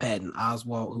played by Patton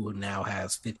Oswalt, who now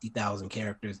has 50,000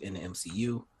 characters in the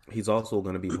MCU. He's also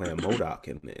going to be playing MODOK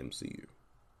in the MCU.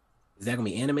 Is that going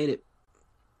to be animated?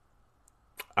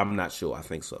 I'm not sure. I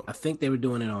think so. I think they were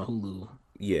doing it on Hulu.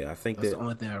 Yeah, I think that's the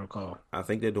only thing I recall. I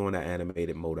think they're doing that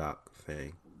animated MODOK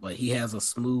thing. But he has a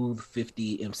smooth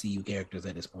 50 MCU characters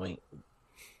at this point.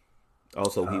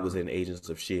 Also, he was in Agents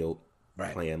of S.H.I.E.L.D.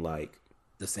 Right. Playing like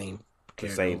the same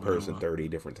person 30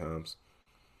 different times.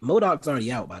 MODOK's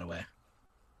already out, by the way.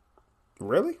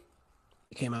 Really?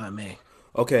 It came out in May.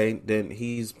 Okay, then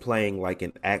he's playing like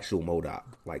an actual MODOK,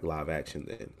 like live action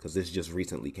then, because this just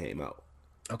recently came out.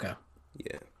 Okay.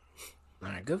 Yeah. All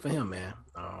right, good for him, man.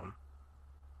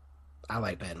 I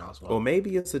like Patton Oswalt. Or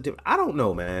maybe it's a different... I don't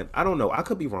know, man. I don't know. I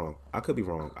could be wrong. I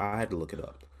had to look it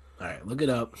up. All right, look it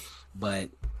up. But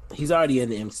he's already in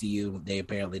the MCU. They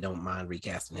apparently don't mind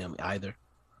recasting him either.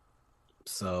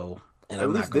 So, and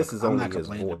I'm not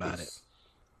complaining about it.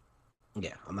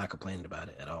 Yeah, I'm not complaining about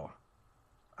it at all.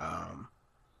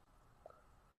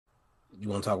 You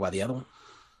want to talk about the other one?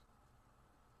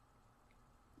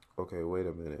 Okay, wait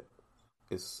a minute.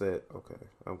 It's set. Okay,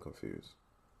 I'm confused.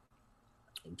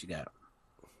 What you got?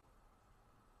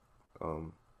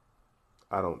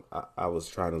 I was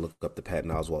trying to look up the Patton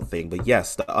Oswalt thing, but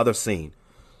yes, the other scene.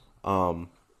 I'm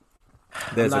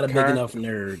not a big enough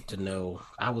nerd to know.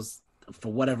 I was,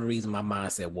 for whatever reason, my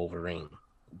mind said Wolverine,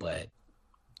 but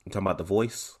you talking about the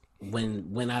voice?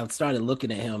 When I started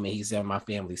looking at him and he said my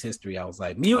family's history, I was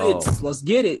like, mutants, let's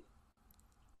get it.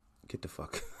 Get the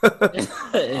fuck.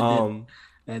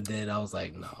 And then I was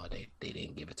like, no, they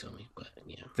didn't give it to me. But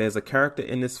yeah, there's a character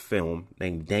in this film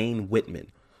named Dane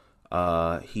Whitman.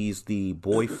 He's the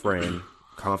boyfriend,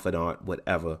 confidant,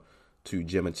 whatever, to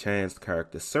Gemma Chan's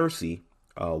character Cersei,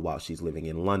 while she's living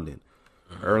in London.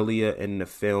 Earlier in the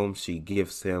film, she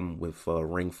gifts him with a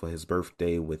ring for his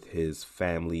birthday with his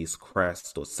family's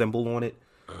crest or symbol on it,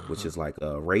 which is like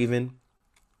a raven.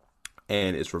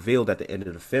 And it's revealed at the end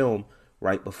of the film,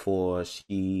 right before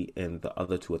she and the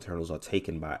other two Eternals are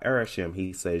taken by Arishem,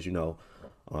 he says, you know,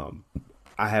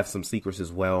 I have some secrets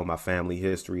as well. My family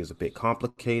history is a bit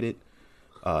complicated.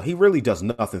 He really does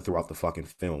nothing throughout the fucking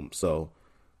film. So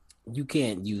you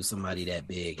can't use somebody that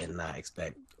big and not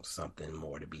expect something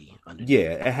more to be under.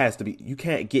 Yeah, it has to be. You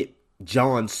can't get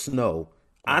Jon Snow.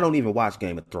 I don't even watch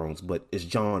Game of Thrones, but it's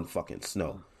Jon fucking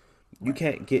Snow. You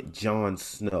can't get Jon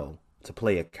Snow to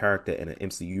play a character in an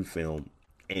MCU film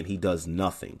and he does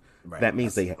nothing. Right. That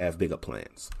means they have bigger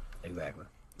plans. Exactly.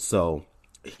 So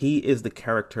he is the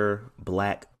character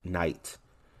Black Knight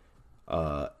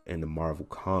in the Marvel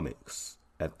Comics.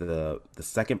 At the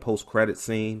second post-credit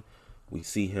scene, we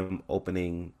see him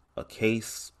opening a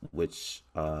case which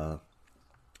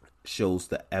shows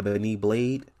the ebony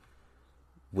blade,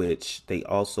 which they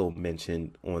also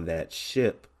mentioned on that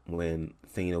ship when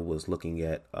Thena was looking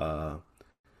at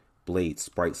Blade.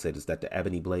 Sprite said, "Is that the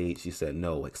ebony blade?" She said,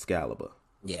 "No, Excalibur."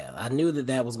 Yeah, I knew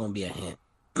that was going to be a hint.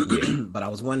 Yeah. But I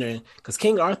was wondering, because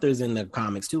King Arthur's in the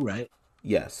comics too, right?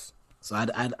 Yes. So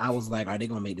I was like, are they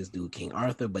gonna make this dude King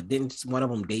Arthur? But didn't one of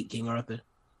them date King Arthur?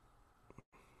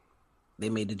 They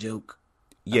made the joke.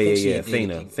 Yeah.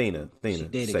 Athena She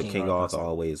dated said King King Arthur, Arthur so-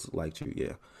 always liked you.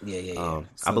 Yeah. Yeah. I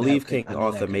So believe that King I knew that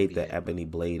Arthur couldn't made be the it. Ebony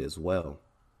Blade as well.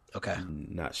 Okay.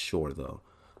 Not sure though.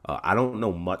 I don't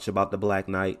know much about the Black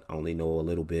Knight. I only know a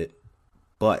little bit.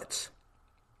 But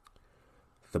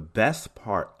the best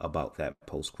part about that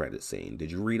post-credit scene,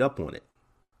 did you read up on it?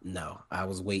 No, I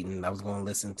was waiting. I was going to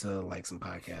listen to like some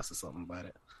podcasts or something about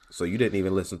it. So you didn't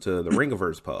even listen to the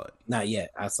Ringiverse pod? Not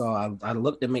yet. I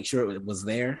looked to make sure it was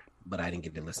there, but I didn't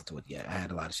get to listen to it yet. I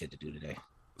had a lot of shit to do today.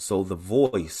 So the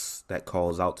voice that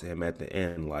calls out to him at the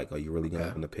end, like, are you really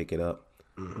going to pick it up?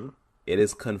 Mm-hmm. It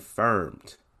is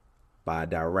confirmed by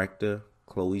director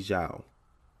Chloe Zhao.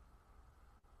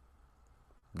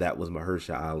 That was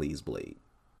Mahershala Ali's blade.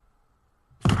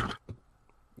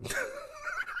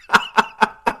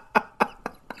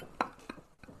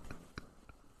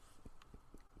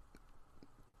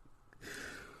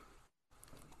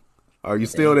 Are you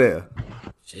still there?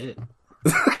 Shit.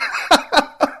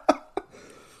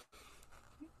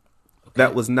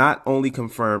 That was not only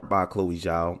confirmed by Chloe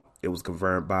Zhao, it was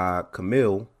confirmed by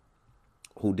Camille,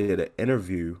 who did an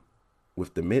interview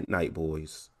with the Midnight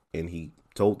Boys, and he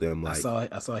told them, like,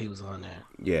 I saw he was on there.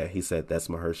 yeah, he said that's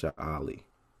Mahershala Ali.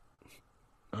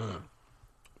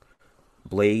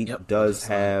 Blade does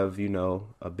have, you know,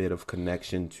 a bit of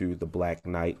connection to the Black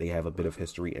Knight. They have a bit of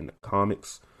history in the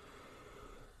comics.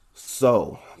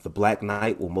 So the Black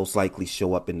Knight will most likely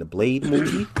show up in the Blade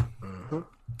movie.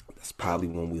 That's probably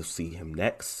when we'll see him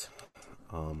next.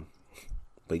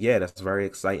 But yeah, that's very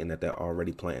exciting that they're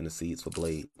already planting the seeds for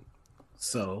Blade.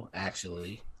 So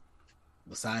actually,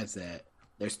 besides that,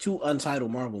 there's 2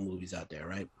 untitled Marvel movies out there,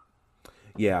 right?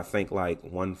 Yeah, I think like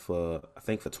one for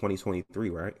 2023,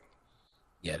 right?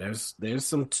 Yeah, there's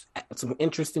some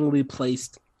interestingly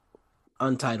placed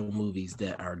untitled movies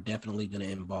that are definitely going to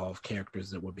involve characters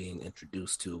that we're being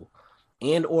introduced to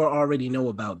and or already know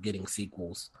about getting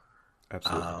sequels.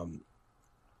 Absolutely.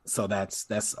 So that's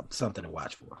something to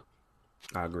watch for.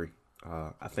 I agree.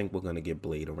 I think we're gonna get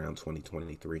Blade around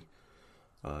 2023.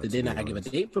 Did they not give a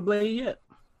date for Blade yet?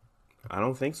 I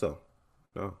don't think so.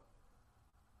 No,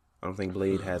 I don't think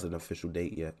Blade has an official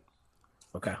date yet.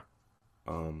 Okay.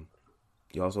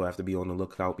 You also have to be on the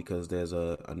lookout because there's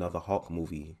another Hulk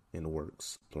movie in the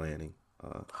works planning.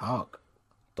 Hulk.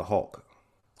 The Hulk.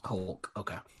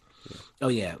 Okay. Yeah. Oh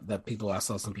yeah, I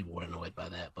saw some people were annoyed by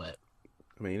that, but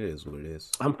I mean, it is what it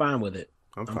is. I'm fine with it.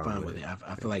 I'm fine with it.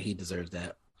 I feel like he deserves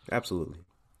that. Absolutely.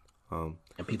 And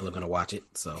people are gonna watch it,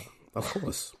 so of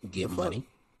course, get money.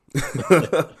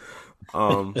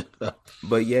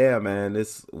 But yeah, man,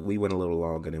 we went a little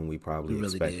longer than we probably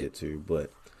expected to,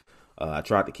 but I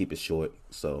tried to keep it short.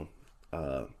 So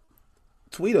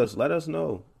tweet us, let us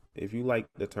know if you like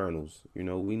the Eternals. You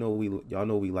know, y'all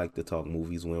know we like to talk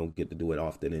movies. We don't get to do it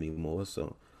often anymore.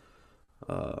 So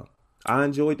I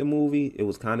enjoyed the movie. It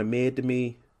was kind of mid to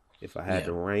me. If I had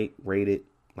to rate it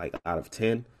like out of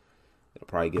 10, I'll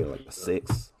probably give it like a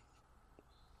 6.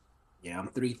 Yeah, I'm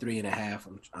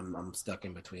 3.5. I'm stuck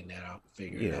in between that. I'll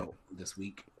figure it out this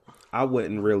week. I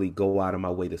wouldn't really go out of my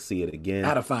way to see it again.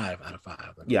 Out of 5.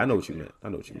 Yeah, I know what you meant.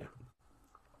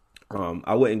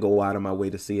 I wouldn't go out of my way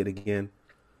to see it again,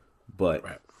 but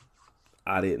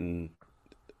I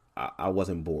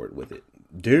wasn't bored with it.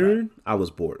 Dune, I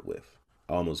was bored with.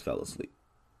 I almost fell asleep.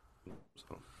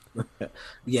 So.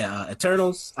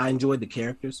 Eternals, I enjoyed the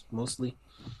characters mostly.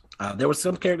 There were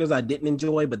some characters I didn't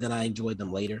enjoy, but then I enjoyed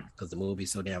them later because the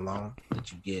movie's so damn long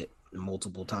that you get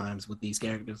multiple times with these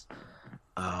characters.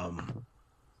 I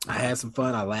had some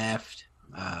fun. I laughed.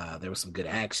 There were some good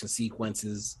action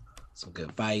sequences, some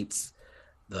good fights.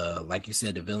 Like you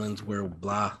said, the villains were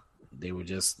blah. They were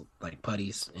just like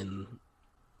putties in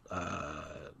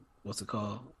what's it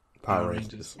called? Power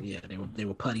Rangers. Yeah, they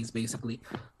were putties basically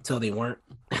until they weren't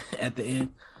at the end.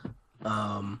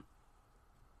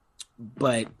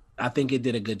 But I think it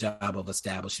did a good job of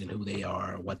establishing who they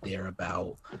are, what they're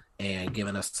about, and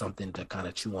giving us something to kind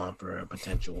of chew on for a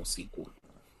potential sequel.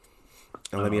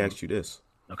 Now let me ask you this.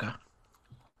 Okay.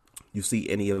 You see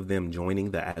any of them joining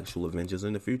the actual Avengers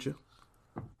in the future?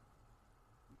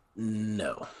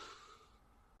 No.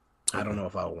 I don't know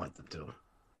if I want them to.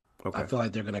 Okay. I feel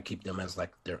like they're gonna keep them as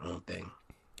like their own thing.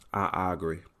 I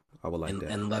agree. I would like that.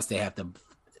 Unless they have to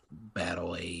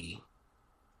battle a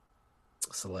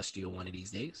Celestial one of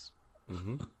these days,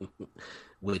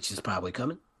 which is probably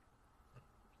coming.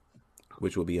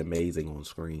 Which will be amazing on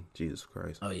screen. Jesus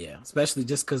Christ. Oh yeah, especially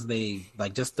just because they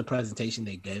just the presentation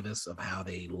they gave us of how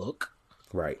they look,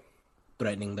 right?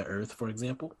 Threatening the Earth, for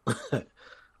example,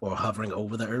 or hovering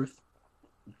over the Earth.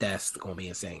 That's gonna be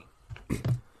insane.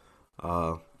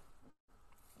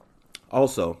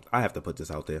 Also, I have to put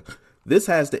this out there. This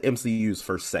has the MCU's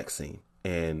first sex scene,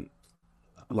 and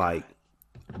like,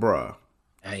 bruh,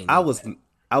 I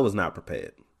was not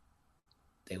prepared.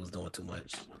 They was doing too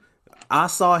much. I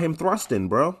saw him thrusting,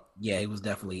 bro. Yeah, he was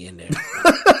definitely in there.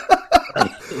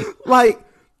 Like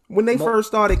when they first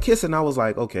started kissing, I was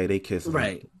like, okay, they kissing,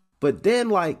 right? But then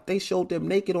like they showed them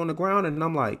naked on the ground, and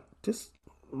I'm like, this.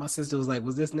 My sister was like,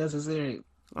 was this necessary?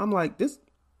 I'm like, this.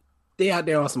 They out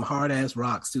there on some hard ass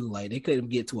rocks too. Like they couldn't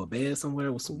get to a bed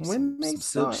somewhere with some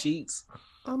silk sheets.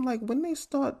 I'm like, when they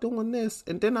start doing this,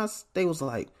 and then they was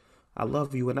like, I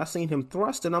love you, and I seen him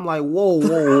thrust, and I'm like, whoa.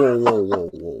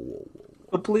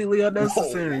 Completely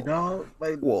unnecessary, dog.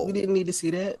 Like, we didn't need to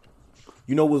see that.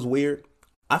 You know what's weird?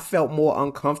 I felt more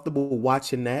uncomfortable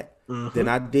watching that than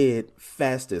I did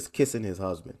Fastest kissing his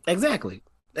husband. Exactly.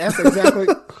 That's exactly.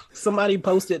 Somebody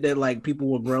posted that like people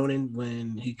were groaning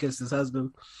when he kissed his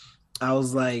husband. I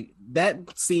was like,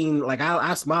 that scene, like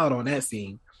I smiled on that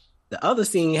scene. The other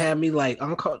scene had me like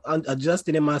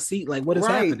adjusting in my seat. Like, what is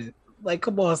happening? Like,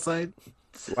 come on, son.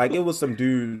 Like, it was some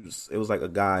dudes. It was like a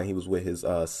guy. He was with his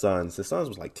sons. His sons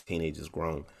was like teenagers,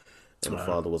 grown. And the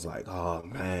father was like, "Oh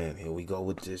man, here we go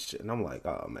with this shit." And I'm like,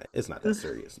 "Oh man, it's not that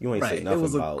serious. You ain't say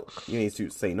nothing about. You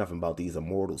ain't say nothing about these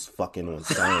immortals fucking on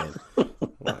sand.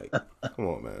 Like, come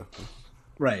on, man."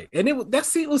 Right, and that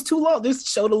scene was too long. Just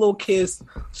showed a little kiss,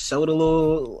 showed a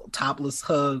little topless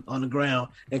hug on the ground,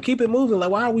 and keep it moving.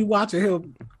 Like, why are we watching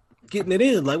him getting it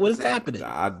in? Like, what is happening?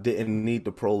 I didn't need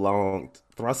the prolonged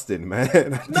thrusting,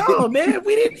 man. No, man,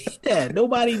 we didn't need that.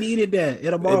 Nobody needed that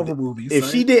in a Marvel movie. If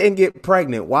she didn't get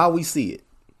pregnant, why we see it?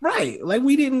 Right, like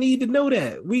we didn't need to know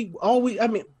that.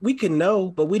 We can know,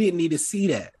 but we didn't need to see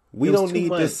that. We don't need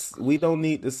this. We don't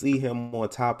need to see him on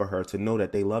top of her to know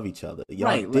that they love each other.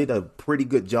 Y'all did a pretty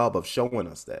good job of showing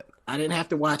us that. I didn't have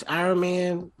to watch Iron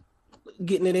Man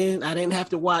getting it in. I didn't have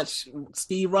to watch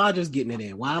Steve Rogers getting it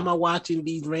in. Why am I watching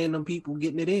these random people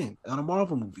getting it in on a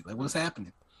Marvel movie? Like, what's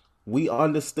happening? We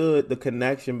understood the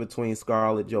connection between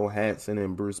Scarlett Johansson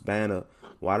and Bruce Banner.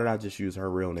 Why did I just use her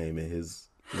real name in his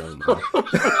name?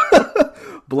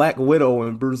 Black Widow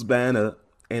and Bruce Banner,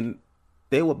 and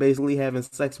they were basically having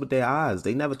sex with their eyes.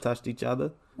 They never touched each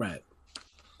other. Right.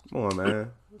 Come on,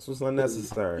 man. This was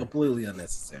unnecessary. Completely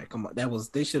unnecessary. Come on.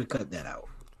 They should have cut that out.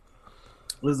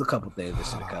 There's a couple things that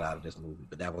should have cut out of this movie,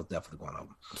 but that was definitely one of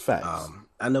them. Facts.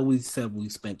 I know we said we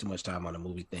spent too much time on the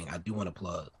movie thing. I do want to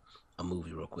plug a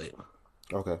movie real quick.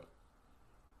 Okay.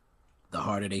 The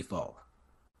Harder They Fall.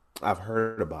 I've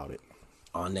heard about it.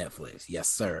 On Netflix. Yes,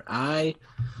 sir. I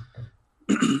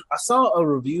saw a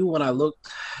review when I looked.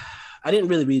 I didn't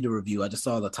really read the review. I just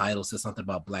saw the title, said something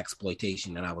about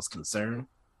blaxploitation, and I was concerned.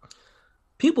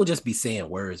 People just be saying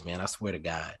words, man. I swear to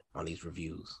God, on these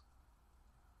reviews.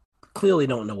 Clearly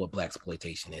don't know what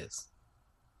blaxploitation is,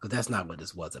 because that's not what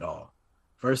this was at all.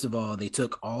 First of all, they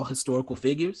took all historical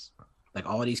figures, like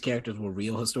all these characters were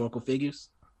real historical figures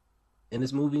in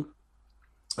this movie,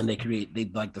 and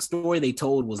the story they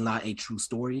told was not a true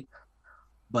story,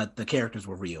 but the characters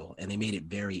were real, and they made it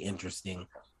very interesting.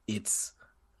 It's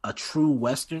a true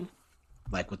Western,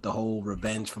 like with the whole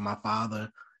revenge for my father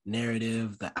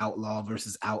narrative, the outlaw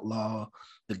versus outlaw,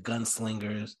 the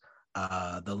gunslingers,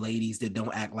 the ladies that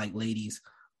don't act like ladies.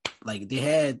 Like, they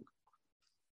had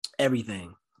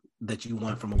everything that you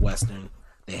want from a Western.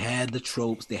 They had the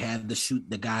tropes. They had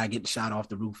the guy getting shot off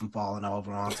the roof and falling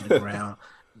over onto the ground.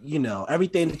 You know,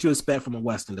 everything that you expect from a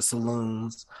Western, the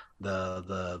saloons,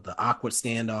 the awkward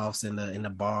standoffs in the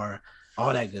bar,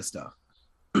 all that good stuff.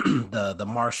 the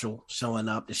marshal showing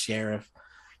up, the sheriff,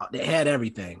 they had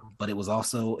everything, but it was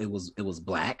also it was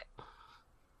black.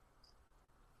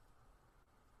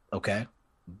 Okay,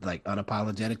 like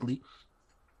unapologetically,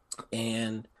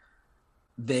 and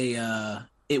they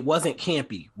it wasn't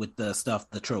campy with the stuff,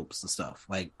 the tropes and stuff.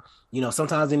 Like, you know,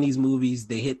 sometimes in these movies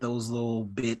they hit those little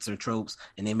bits or tropes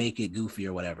and they make it goofy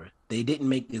or whatever. They didn't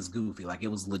make this goofy. Like, it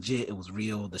was legit, it was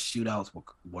real. The shootouts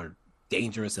were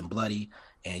dangerous and bloody,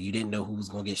 and you didn't know who was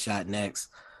going to get shot next.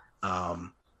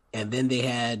 And then they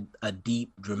had a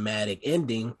deep, dramatic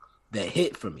ending that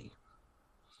hit for me.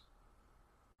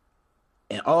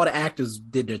 And all the actors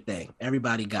did their thing.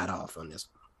 Everybody got off on this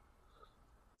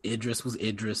one. Idris was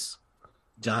Idris.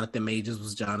 Jonathan Majors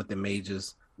was Jonathan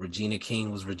Majors. Regina King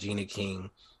was Regina King.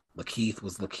 Lakeith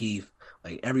was Lakeith.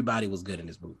 Like, everybody was good in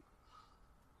this movie.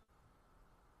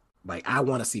 Like, I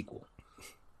want a sequel.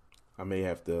 I may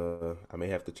have to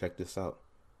check this out.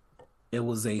 It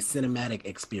was a cinematic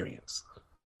experience.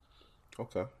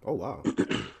 Okay. Oh wow.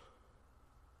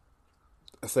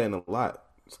 That's saying a lot.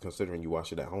 considering you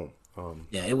watch it at home.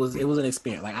 Yeah, it was an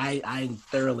experience. Like I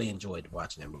thoroughly enjoyed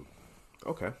watching that movie.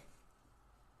 Okay.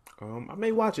 I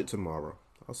may watch it tomorrow.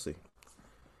 I'll see.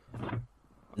 And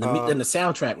the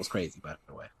soundtrack was crazy, by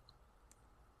the way.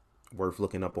 Worth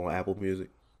looking up on Apple Music.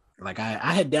 Like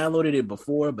I had downloaded it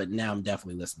before, but now I'm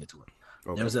definitely listening to it.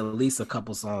 Okay. There's at least a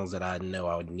couple songs that I know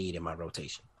I would need in my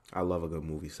rotation. I love a good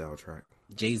movie soundtrack.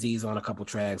 Jay-Z's on a couple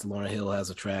tracks. Lauryn Hill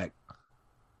has a track.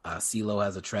 CeeLo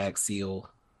has a track. Seal.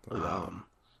 Oh, wow.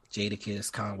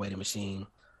 Jadakiss, Conway the Machine.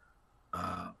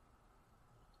 And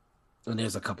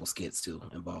there's a couple skits too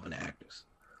involving the actors.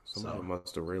 Somebody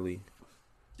must have really.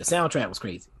 The soundtrack was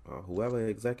crazy. Whoever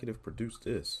executive produced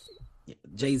this. Yeah,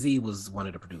 Jay-Z was one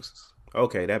of the producers.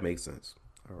 Okay, that makes sense.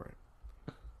 All right.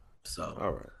 So.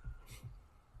 All right.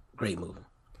 Great movie.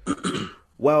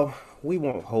 Well, we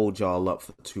won't hold y'all up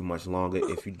for too much longer.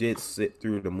 If you did sit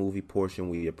through the movie portion,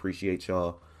 we appreciate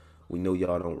y'all. We know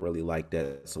y'all don't really like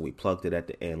that, so we plugged it at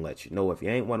the end. Let you know if you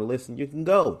ain't want to listen, you can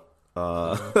go.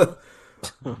 But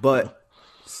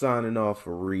signing off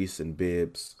for Reese and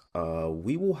Bibbs.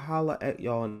 We will holler at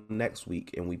y'all next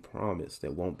week, and we promise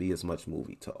there won't be as much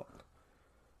movie talk.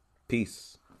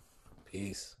 Peace.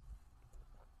 Peace.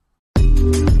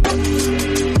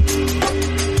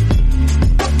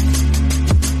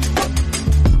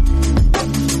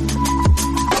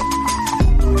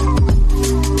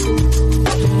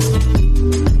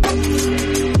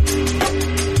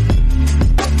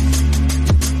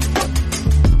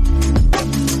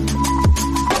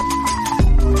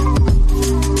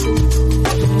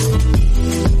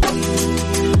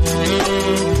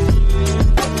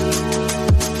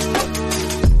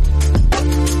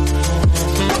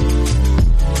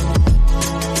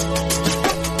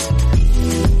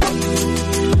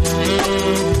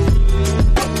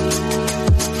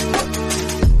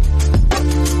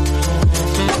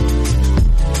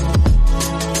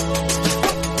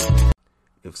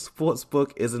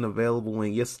 Sportsbook isn't available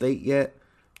in your state yet,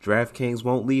 DraftKings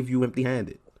won't leave you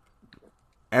empty-handed.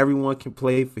 Everyone can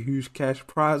play for huge cash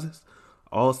prizes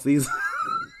all season.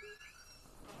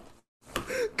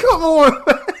 Come on, man.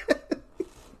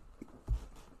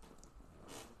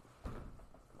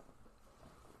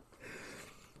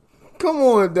 Come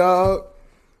on, dog.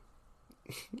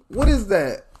 What is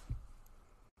that?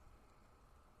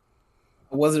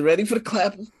 I wasn't ready for the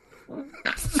clap. I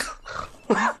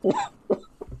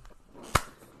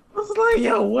was like,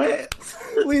 yo, what?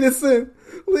 Lead us in.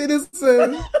 Lead us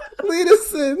in. Lead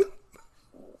us in.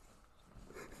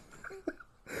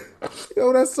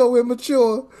 Yo, that's so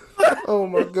immature. Oh,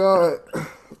 my God.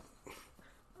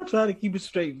 I'm trying to keep a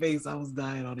straight face. I was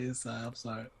dying on the inside. I'm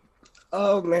sorry.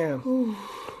 Oh, man.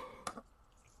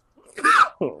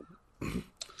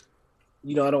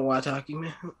 You know I don't watch hockey,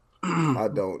 man. I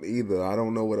don't either. I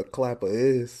don't know what a clapper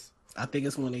is. I think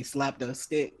it's when they slap the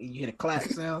stick and you hear the clap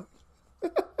sound.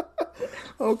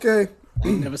 Okay.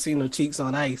 I've never seen no cheeks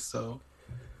on ice, so.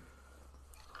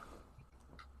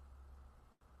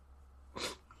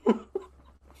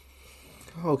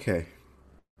 Okay.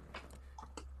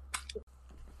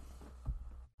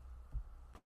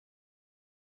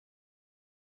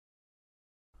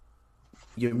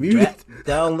 You're muted.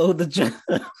 Download the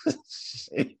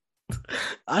Shit.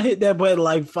 I hit that button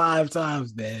like 5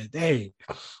 times, man. Dang.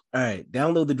 All right.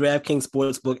 Download the DraftKings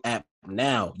Sportsbook app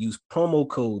now. Use promo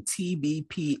code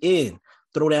TBPN.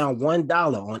 Throw down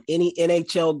 $1 on any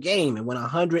NHL game and win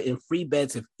 100 in free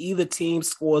bets if either team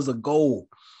scores a goal.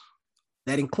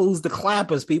 That includes the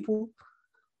clappers, people.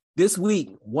 This week,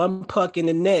 one puck in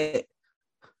the net.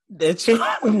 That's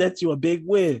you a big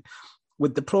win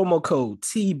with the promo code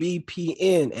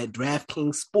TBPN at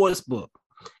DraftKings Sportsbook,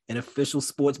 an official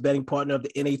sports betting partner of the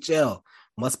NHL.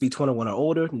 Must be 21 or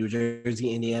older. New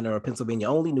Jersey, Indiana, or Pennsylvania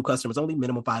only. New customers only.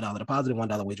 Minimum $5 deposit and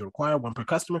 $1 wager required. One per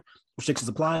customer. Restrictions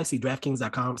apply. See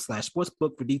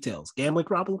DraftKings.com/sportsbook for details. Gambling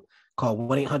problem? Call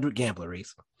 1-800-GAMBLER.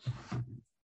 Race.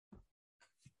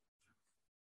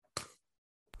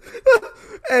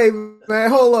 Hey, man,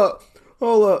 hold up.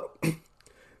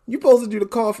 You supposed to do the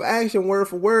call for action word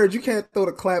for word. You can't throw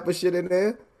the clapper shit in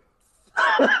there.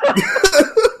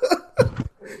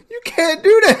 You can't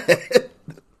do that.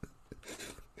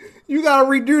 You gotta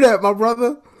redo that, my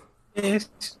brother.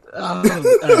 All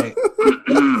right.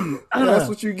 That's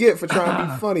what you get for trying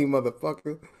to be funny,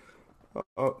 motherfucker.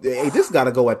 Hey, this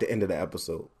gotta go at the end of the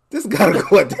episode. This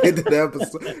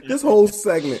whole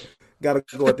segment gotta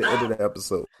go at the end of the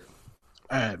episode.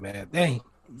 All right, man. Dang.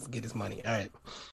 Let's get this money. All right.